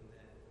studying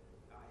that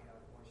I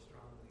have more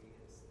strongly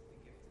is the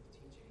gift of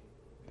teaching,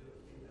 the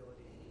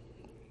ability to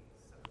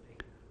communicate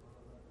something on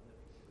a level that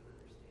people can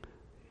understand.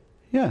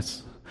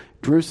 Yes.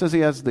 Drew says he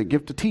has the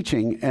gift of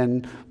teaching.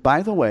 And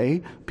by the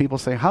way, people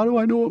say, how do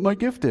I know what my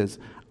gift is?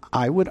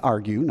 I would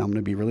argue, and I'm going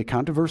to be really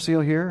controversial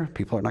here.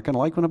 People are not going to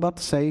like what I'm about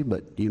to say,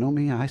 but you know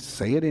me, I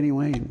say it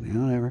anyway,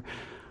 whatever.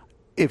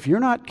 If you're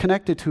not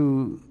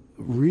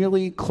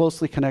really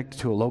closely connected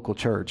to a local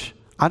church,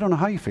 I don't know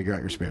how you figure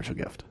out your spiritual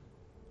gift.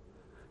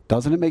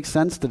 Doesn't it make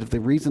sense that if the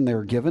reason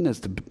they're given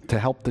is to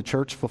help the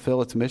church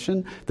fulfill its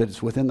mission, that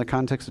it's within the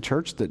context of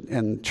church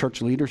and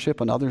church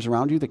leadership and others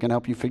around you that can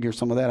help you figure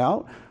some of that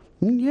out?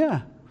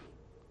 Yeah.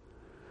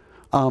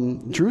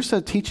 Drew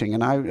said teaching,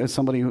 and I, as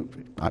somebody who,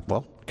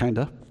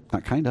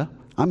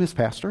 I'm his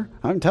pastor.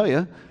 I can tell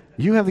you,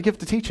 you have the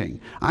gift of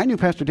teaching. I knew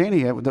Pastor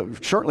Danny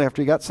shortly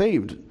after he got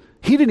saved.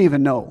 He didn't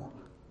even know.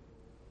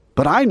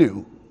 But I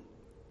knew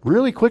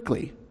really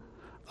quickly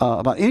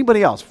about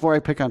anybody else, before I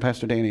pick on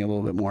Pastor Danny a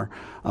little bit more.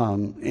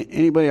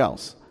 Anybody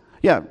else?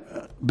 Yeah,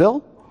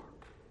 Bill?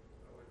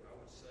 I would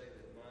say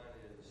that mine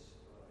is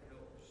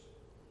helps.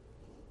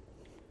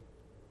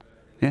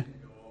 Yeah.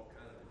 Go all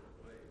kind of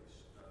different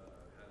ways.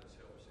 How does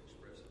helps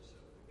express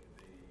itself? It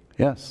can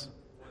be Yes.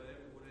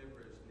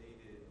 whatever is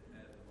needed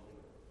at the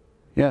moment.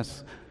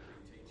 Yes. It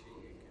can be teaching,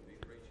 it can be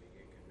preaching,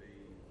 it can be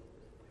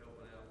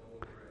helping out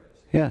mowing grass.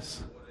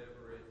 Yes.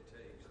 Whatever it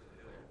takes to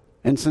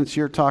help. And since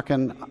you're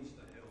talking,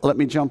 let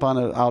me jump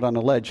out on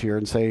a ledge here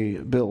and say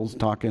Bill's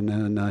talking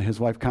and his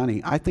wife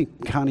Connie. I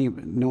think, Connie,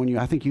 knowing you,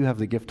 I think you have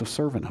the gift of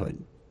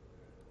servanthood.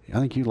 I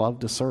think you love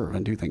to serve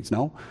and do things.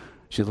 No?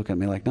 She's looking at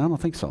me like, no, I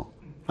don't think so.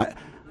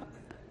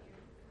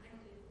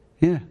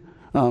 Yeah.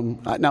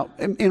 Now,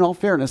 in all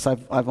fairness,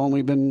 I've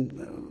only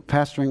been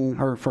pastoring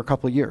her for a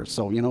couple of years,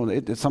 so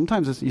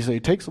sometimes you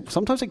say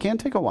sometimes it can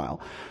take a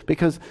while,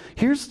 because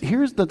here's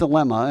the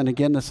dilemma. And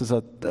again, this is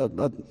a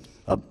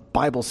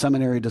Bible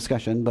seminary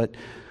discussion, but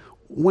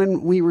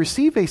when we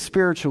receive a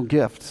spiritual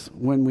gift,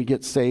 when we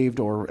get saved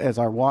or as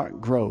our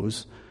walk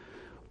grows,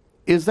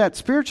 is that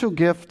spiritual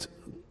gift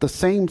the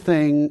same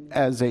thing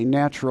as a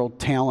natural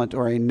talent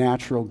or a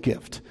natural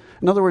gift?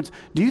 In other words,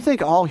 do you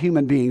think all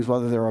human beings,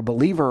 whether they're a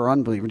believer or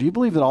unbeliever, do you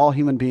believe that all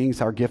human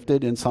beings are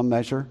gifted in some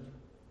measure?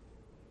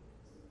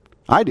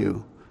 I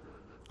do.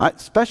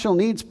 Special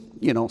needs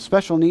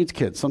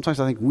kids. Sometimes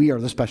I think we are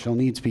the special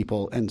needs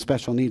people, and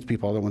special needs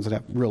people are the ones that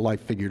have real life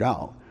figured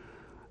out.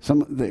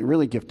 They're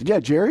really gifted. Yeah,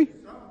 Jerry?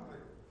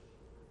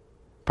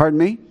 Pardon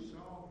me?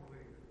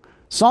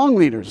 Song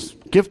leaders,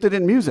 gifted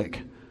in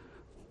music.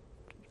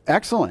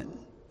 Excellent.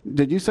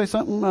 Did you say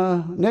something,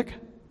 Nick?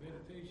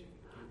 Meditation gives you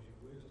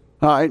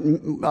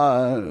wisdom.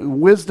 All right,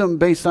 wisdom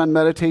based on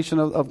meditation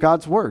of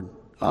God's Word.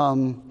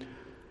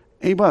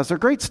 Anybody else? There are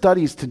great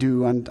studies to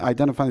do on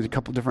identifying a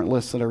couple different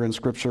lists that are in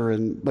Scripture.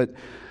 But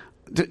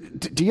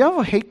do you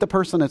ever hate the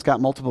person that's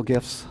got multiple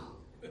gifts?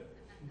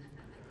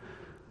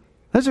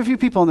 There's a few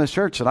people in this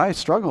church that I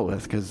struggle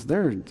with because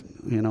they're,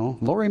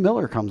 Lori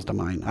Miller comes to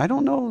mind. I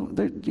don't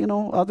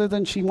know, other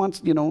than she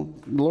wants,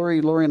 Lori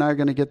and I are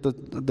going to get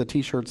the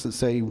T-shirts that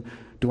say,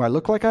 "Do I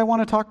look like I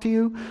want to talk to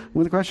you?"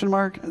 with a question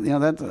mark.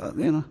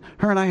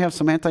 Her and I have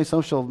some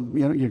antisocial.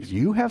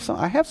 You have some.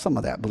 I have some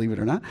of that, believe it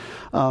or not.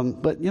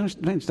 But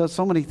she does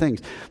so many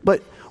things.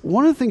 But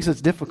one of the things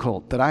that's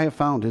difficult that I have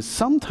found is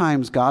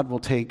sometimes God will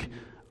take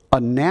a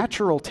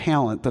natural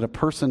talent that a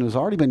person who's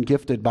already been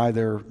gifted by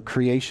their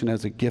creation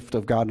as a gift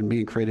of God and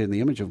being created in the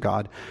image of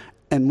God,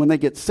 and when they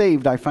get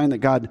saved, I find that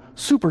God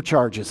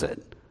supercharges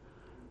it.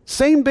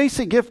 Same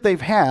basic gift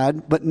they've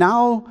had, but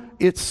now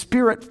it's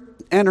spirit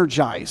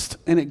energized,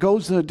 and it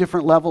goes to a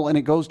different level, and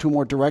it goes to a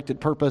more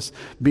directed purpose,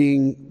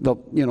 being the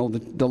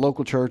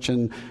local church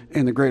and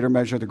in the greater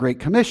measure the Great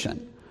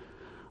Commission.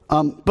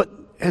 But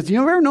has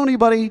you ever known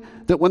anybody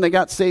that when they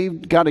got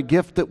saved got a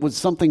gift that was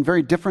something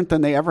very different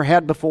than they ever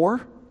had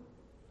before?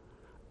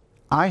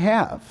 I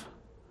have.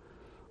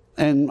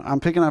 And I'm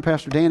picking on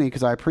Pastor Danny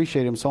because I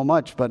appreciate him so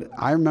much, but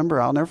I remember,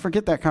 I'll never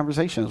forget that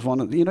conversation. It was one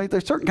of,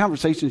 there's certain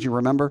conversations you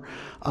remember,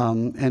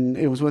 and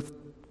it was with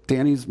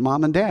Danny's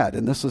mom and dad,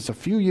 and this was a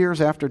few years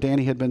after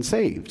Danny had been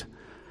saved.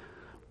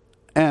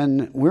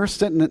 And we're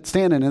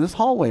standing in this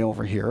hallway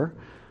over here,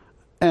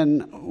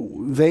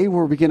 and they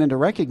were beginning to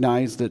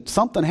recognize that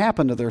something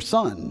happened to their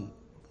son,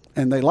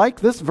 and they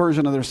liked this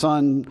version of their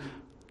son.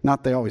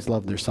 Not they always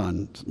loved their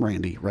son,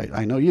 Randy, right?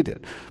 I know you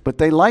did. But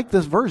they liked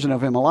this version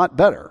of him a lot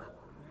better.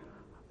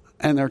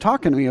 And they're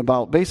talking to me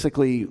about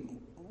basically,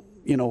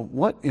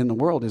 what in the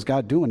world is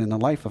God doing in the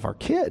life of our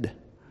kid?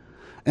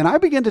 And I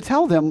began to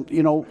tell them,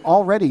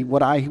 already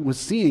what I was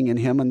seeing in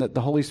him, and that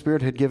the Holy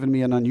Spirit had given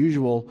me an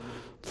unusual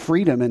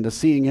freedom into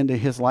seeing into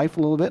his life a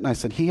little bit. And I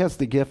said, he has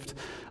the gift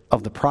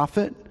of the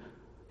prophet.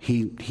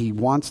 He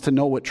wants to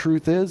know what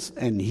truth is,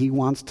 and he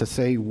wants to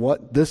say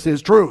what this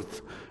is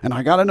truth. And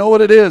I got to know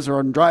what it is, or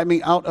it'll drive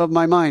me out of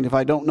my mind if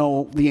I don't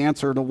know the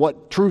answer to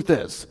what truth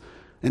is.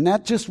 And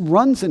that just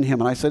runs in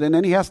him. And I said, and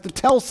then he has to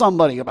tell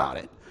somebody about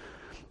it.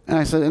 And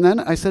I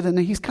said, and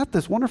he's got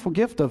this wonderful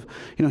gift of,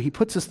 he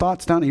puts his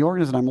thoughts down, he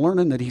organizes, and I'm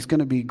learning that he's going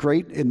to be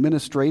great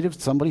administrative.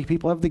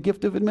 People have the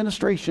gift of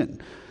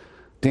administration.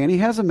 Danny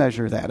has a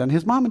measure of that. And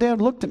his mom and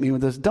dad looked at me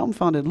with this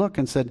dumbfounded look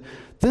and said,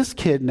 this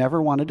kid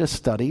never wanted to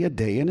study a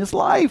day in his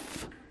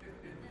life.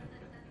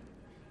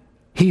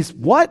 He's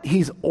what?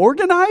 He's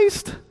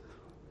organized?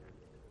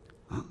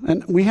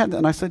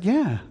 And I said,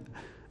 yeah.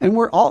 And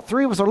we're all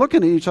three of us are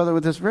looking at each other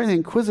with this very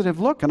inquisitive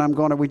look. And I'm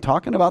going, are we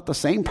talking about the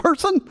same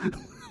person?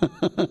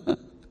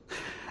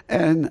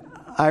 And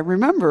I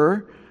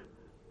remember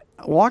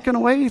walking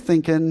away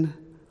thinking,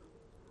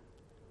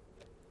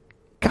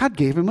 God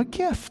gave him a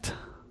gift.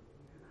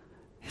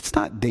 It's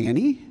not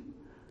Danny.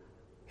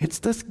 It's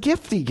this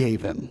gift he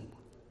gave him.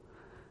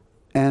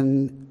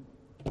 And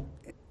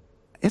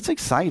it's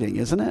exciting,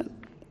 isn't it?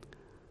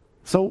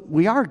 So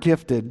we are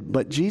gifted,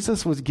 but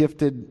Jesus was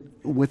gifted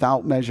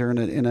without measure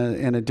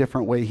in a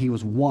different way. He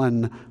was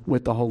one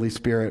with the Holy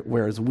Spirit,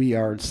 whereas we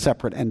are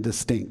separate and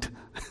distinct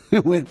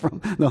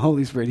from the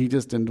Holy Spirit. He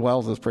just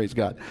indwells us, praise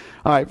God.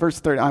 All right, verse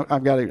 30.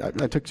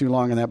 I took too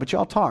long on that, but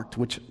y'all talked,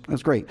 which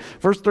is great.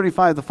 Verse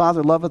 35, the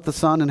Father loveth the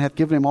Son and hath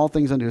given him all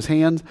things unto his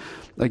hand.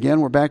 Again,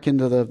 we're back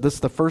into this is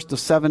the first of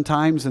 7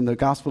 times in the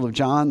Gospel of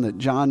John that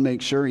John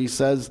makes sure he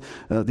says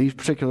these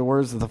particular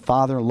words, that the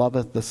Father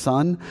loveth the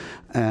Son,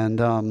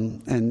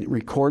 and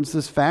records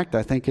this fact.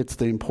 I think it's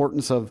the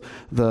importance of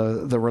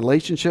the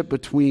relationship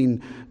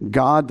between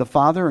God the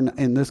Father, and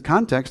in this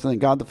context, I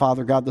think God the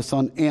Father, God the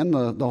Son, and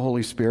the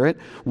Holy Spirit,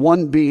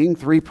 one being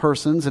 3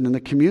 persons, and in the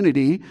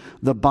community,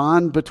 the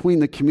bond between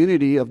the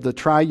community of the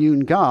triune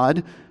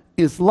God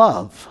is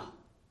love.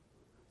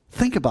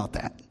 Think about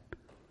that.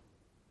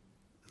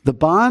 The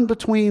bond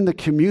between the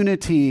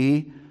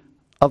community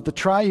of the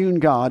triune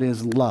God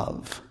is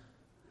love.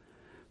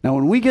 Now,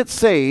 when we get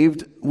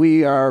saved,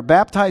 we are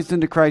baptized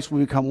into Christ. We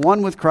become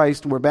one with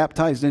Christ. We're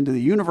baptized into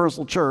the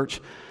universal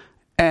church.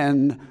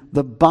 And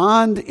the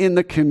bond in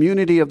the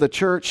community of the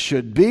church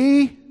should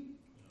be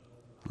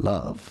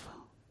love.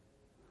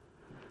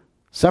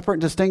 Separate,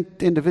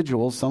 distinct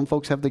individuals. Some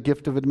folks have the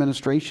gift of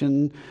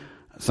administration.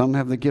 Some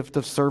have the gift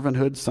of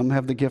servanthood. Some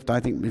have the gift, I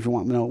think, if you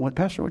want to know,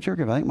 Pastor, what's your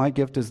gift? I think my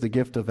gift is the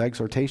gift of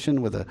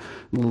exhortation with a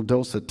little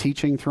dose of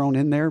teaching thrown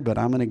in there, but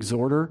I'm an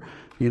exhorter.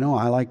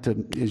 I like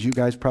to, as you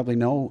guys probably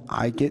know,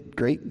 I get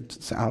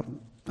great. I'll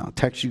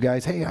text you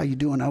guys, hey, how you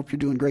doing? I hope you're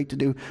doing great to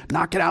do.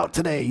 Knock it out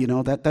today.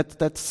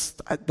 That's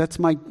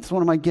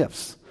one of my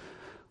gifts.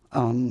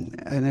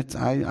 And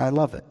I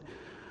love it.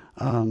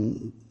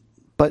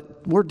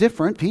 But we're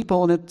different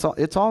people, and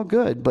it's all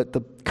good. But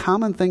the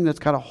common thing that's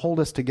got to hold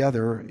us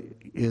together,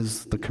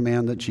 is the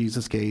command that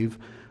Jesus gave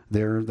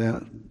there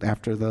that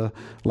after the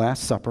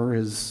Last Supper.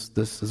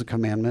 This is a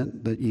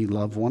commandment that ye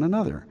love one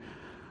another.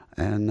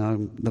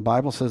 And the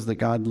Bible says that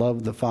God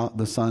loved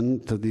the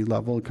Son to the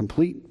level of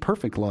complete,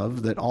 perfect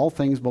love, that all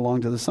things belong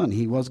to the Son.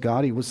 He was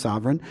God, He was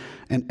sovereign,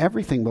 and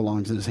everything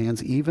belongs in His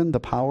hands, even the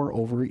power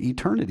over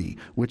eternity,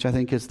 which I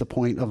think is the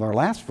point of our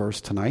last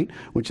verse tonight,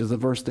 which is a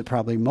verse that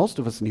probably most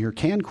of us in here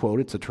can quote.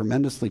 It's a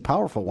tremendously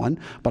powerful one,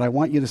 but I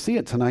want you to see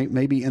it tonight,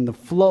 maybe in the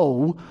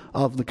flow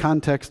of the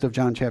context of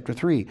John chapter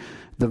 3.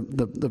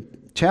 The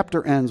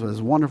chapter ends with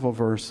this wonderful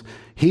verse,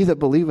 "He that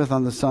believeth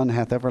on the Son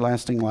hath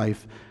everlasting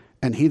life,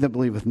 and he that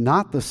believeth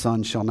not the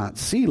Son shall not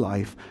see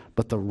life,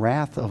 but the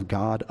wrath of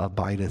God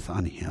abideth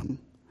on him."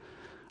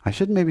 I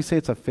shouldn't maybe say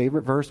it's a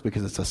favorite verse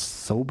because it's a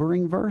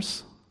sobering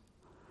verse.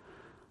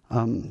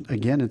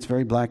 Again, it's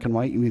very black and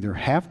white. You either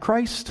have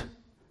Christ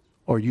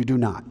or you do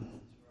not.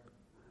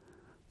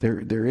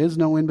 There is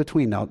no in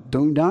between. Now,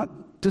 do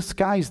not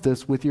disguise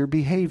this with your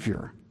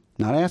behavior.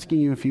 I'm not asking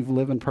you if you've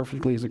lived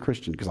perfectly as a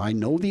Christian, because I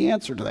know the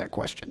answer to that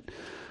question.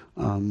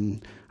 I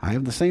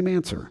have the same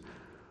answer.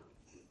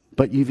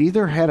 But you've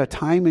either had a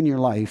time in your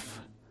life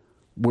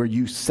where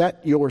you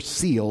set your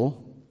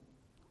seal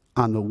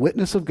on the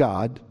witness of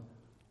God,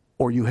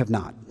 or you have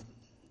not.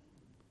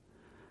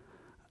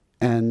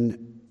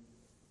 And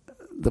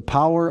the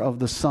power of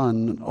the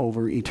Son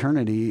over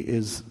eternity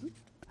is,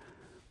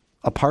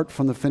 apart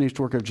from the finished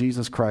work of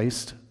Jesus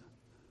Christ,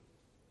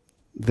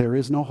 there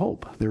is no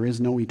hope. There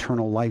is no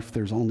eternal life.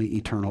 There's only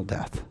eternal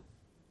death.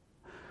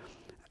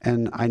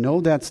 And I know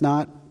that's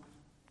not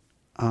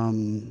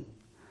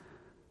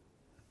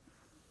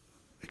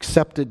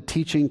accepted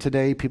teaching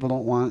today. People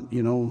don't want,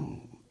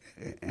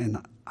 and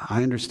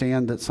I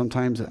understand that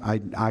sometimes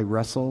I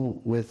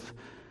wrestle with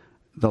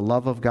the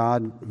love of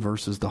God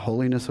versus the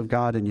holiness of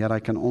God, and yet I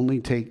can only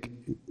take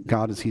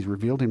God as He's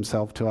revealed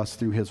Himself to us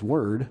through His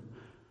Word,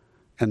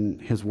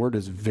 and His Word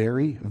is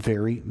very,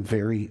 very,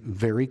 very,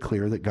 very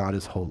clear that God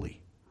is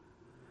holy.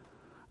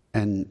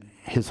 And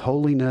His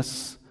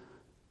holiness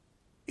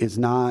is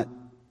not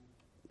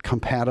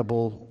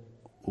compatible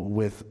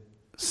with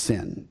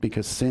sin,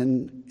 because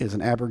sin is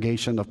an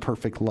abrogation of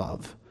perfect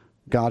love.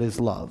 God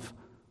is love.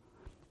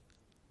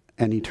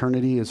 And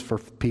eternity is for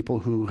people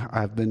who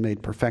have been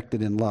made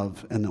perfected in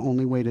love. And the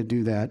only way to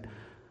do that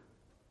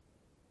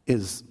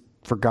is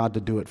for God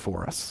to do it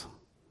for us.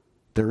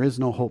 There is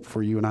no hope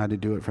for you and I to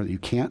do it for you. You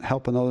can't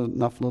help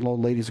enough little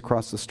old ladies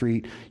across the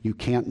street. You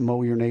can't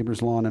mow your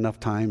neighbor's lawn enough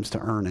times to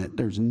earn it.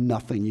 There's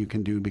nothing you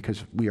can do,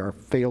 because we are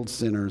failed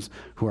sinners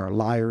who are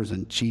liars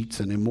and cheats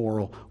and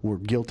immoral. We're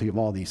guilty of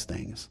all these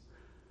things.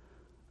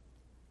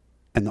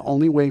 And the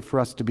only way for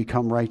us to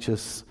become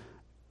righteous,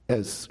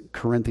 as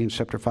Corinthians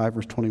chapter 5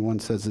 verse 21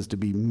 says, is to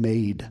be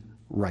made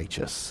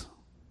righteous.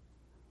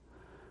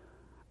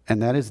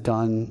 And that is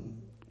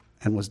done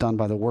and was done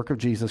by the work of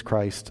Jesus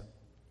Christ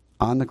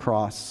on the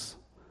cross,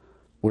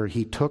 where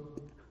He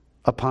took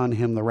upon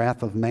Him the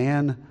wrath of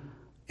man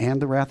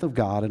and the wrath of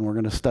God. And we're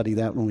going to study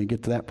that when we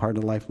get to that part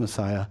of the life of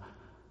Messiah.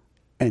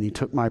 And He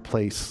took my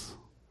place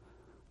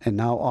and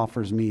now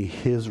offers me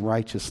His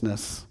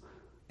righteousness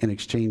in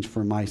exchange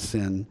for my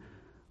sin.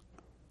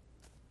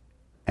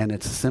 And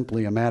it's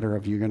simply a matter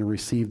of, you're going to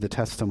receive the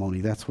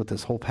testimony. That's what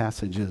this whole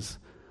passage is.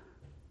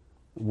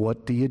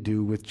 What do you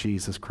do with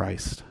Jesus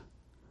Christ?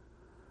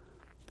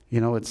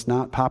 It's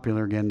not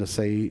popular, again, to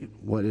say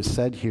what is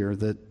said here,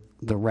 that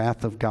the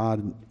wrath of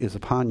God is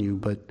upon you.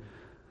 But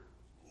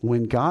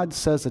when God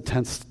says a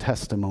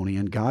testimony,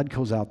 and God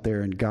goes out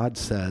there and God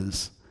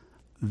says,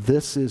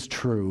 this is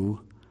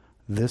true,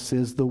 this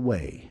is the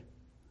way,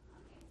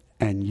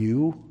 and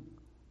you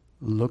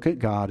look at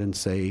God and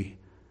say,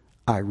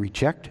 I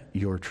reject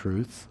your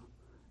truth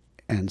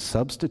and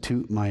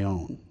substitute my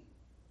own.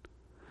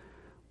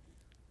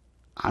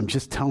 I'm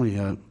just telling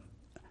you,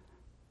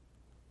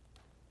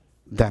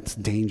 that's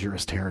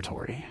dangerous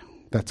territory.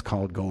 That's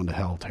called going to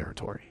hell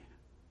territory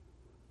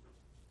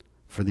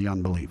for the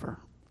unbeliever.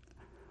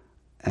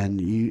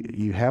 And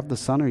you have the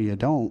Son or you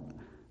don't.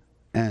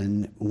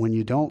 And when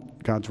you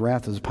don't, God's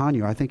wrath is upon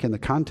you. I think in the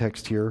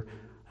context here,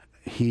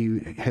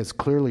 He has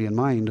clearly in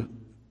mind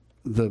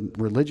the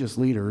religious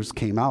leaders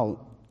came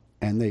out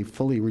and they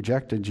fully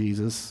rejected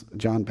Jesus,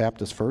 John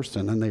Baptist first,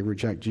 and then they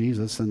reject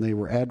Jesus, and they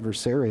were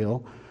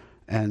adversarial.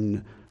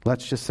 And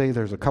let's just say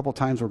there's a couple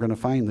times we're going to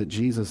find that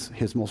Jesus,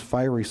 His most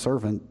fiery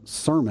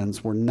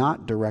sermons were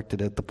not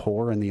directed at the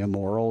poor and the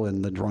immoral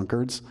and the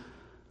drunkards.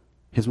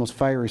 His most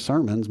fiery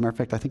sermons, matter of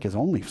fact, I think His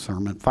only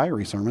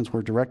fiery sermons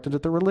were directed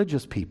at the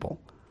religious people.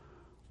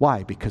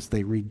 Why? Because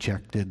they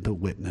rejected the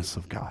witness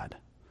of God.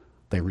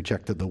 They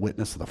rejected the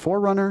witness of the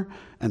forerunner,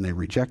 and they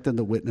rejected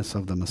the witness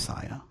of the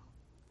Messiah.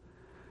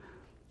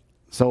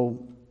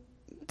 So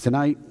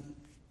tonight,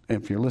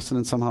 if you're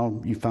listening, somehow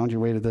you found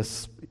your way to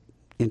this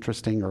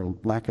interesting or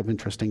lack of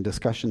interesting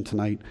discussion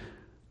tonight,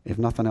 if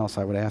nothing else,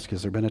 I would ask,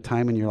 has there been a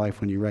time in your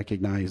life when you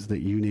recognized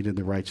that you needed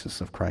the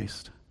righteousness of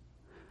Christ?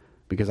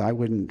 Because I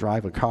wouldn't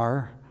drive a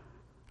car,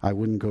 I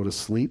wouldn't go to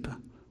sleep,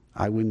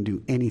 I wouldn't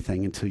do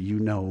anything until you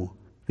know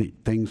the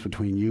things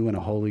between you and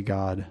a holy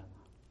God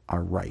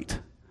are right.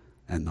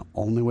 And the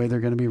only way they're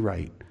going to be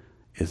right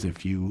is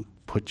if you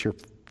put your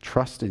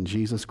trust in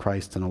Jesus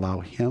Christ and allow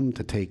him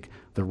to take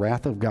the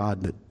wrath of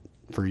God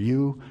for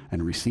you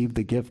and receive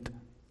the gift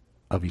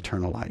of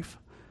eternal life.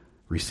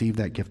 Receive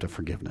that gift of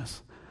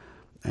forgiveness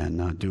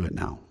and do it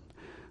now.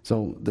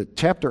 So the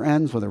chapter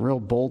ends with a real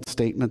bold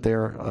statement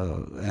there,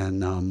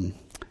 and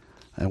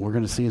we're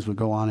going to see as we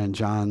go on in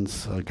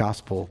John's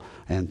gospel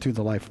and through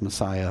the life of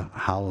Messiah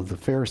how the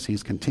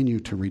Pharisees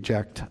continue to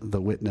reject the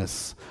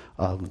witness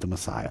of the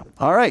Messiah.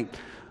 All right,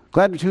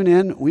 glad to tune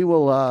in. We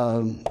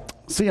will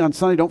see you on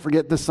Sunday. Don't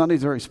forget, this Sunday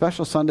is a very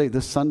special Sunday.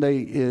 This Sunday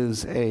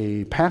is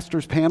a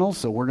pastor's panel,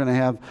 so we're going to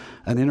have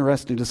an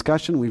interesting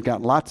discussion. We've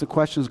got lots of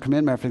questions come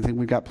in. I think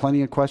we've got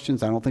plenty of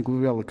questions. I don't think we'll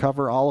be able to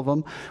cover all of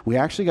them. We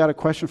actually got a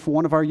question from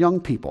one of our young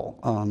people.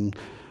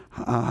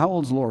 How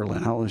old is Laura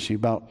Lynn? How old is she?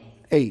 About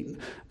 8.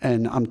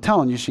 And I'm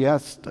telling you, she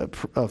asked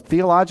a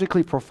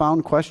theologically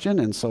profound question,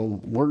 and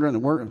so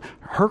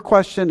her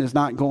question is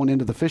not going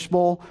into the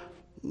fishbowl.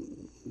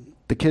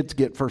 The kids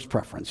get first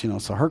preference,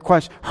 so her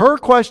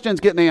question's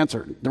getting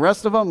answered. The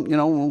rest of them,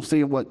 we'll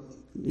see what,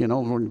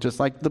 we're just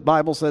like the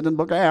Bible said in the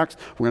book of Acts,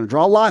 we're going to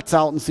draw lots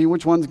out and see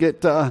which ones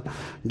get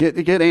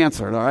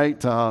answered, all right?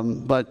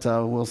 But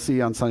we'll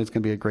see on Sunday. It's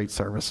going to be a great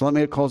service. So let me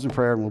have a closing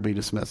prayer and we'll be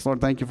dismissed.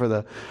 Lord, thank you for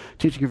the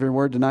teaching of your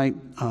word tonight.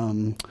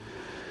 I'm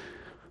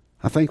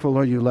thankful,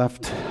 Lord, you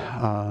left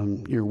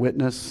your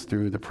witness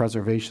through the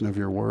preservation of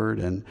your word.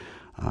 And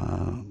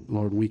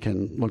Lord, we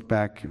can look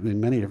back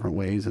in many different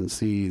ways and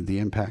see the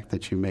impact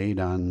that you made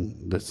on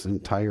this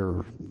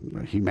entire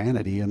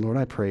humanity. And Lord,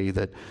 I pray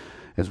that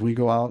as we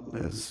go out,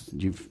 as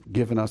you've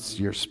given us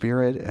your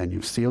Spirit and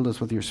you've sealed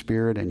us with your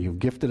Spirit and you've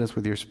gifted us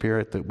with your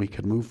Spirit, that we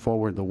could move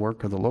forward the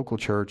work of the local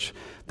church,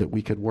 that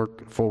we could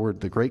work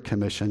forward the Great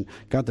Commission.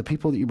 God, the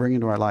people that you bring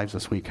into our lives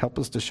this week, help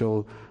us to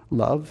show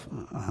love,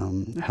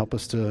 help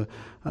us to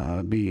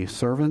be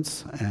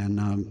servants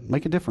and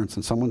make a difference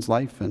in someone's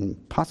life and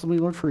possibly,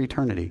 Lord, for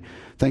eternity.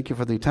 Thank you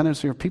for the attendance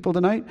of your people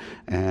tonight,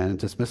 and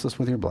dismiss us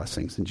with your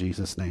blessings. In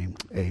Jesus' name,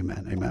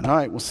 amen. Amen. All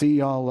right, we'll see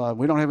y'all.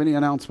 We don't have any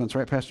announcements,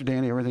 right, Pastor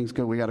Danny? Everything's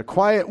good. We got a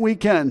quiet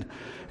weekend,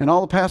 and all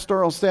the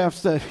pastoral staff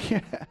said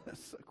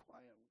yes.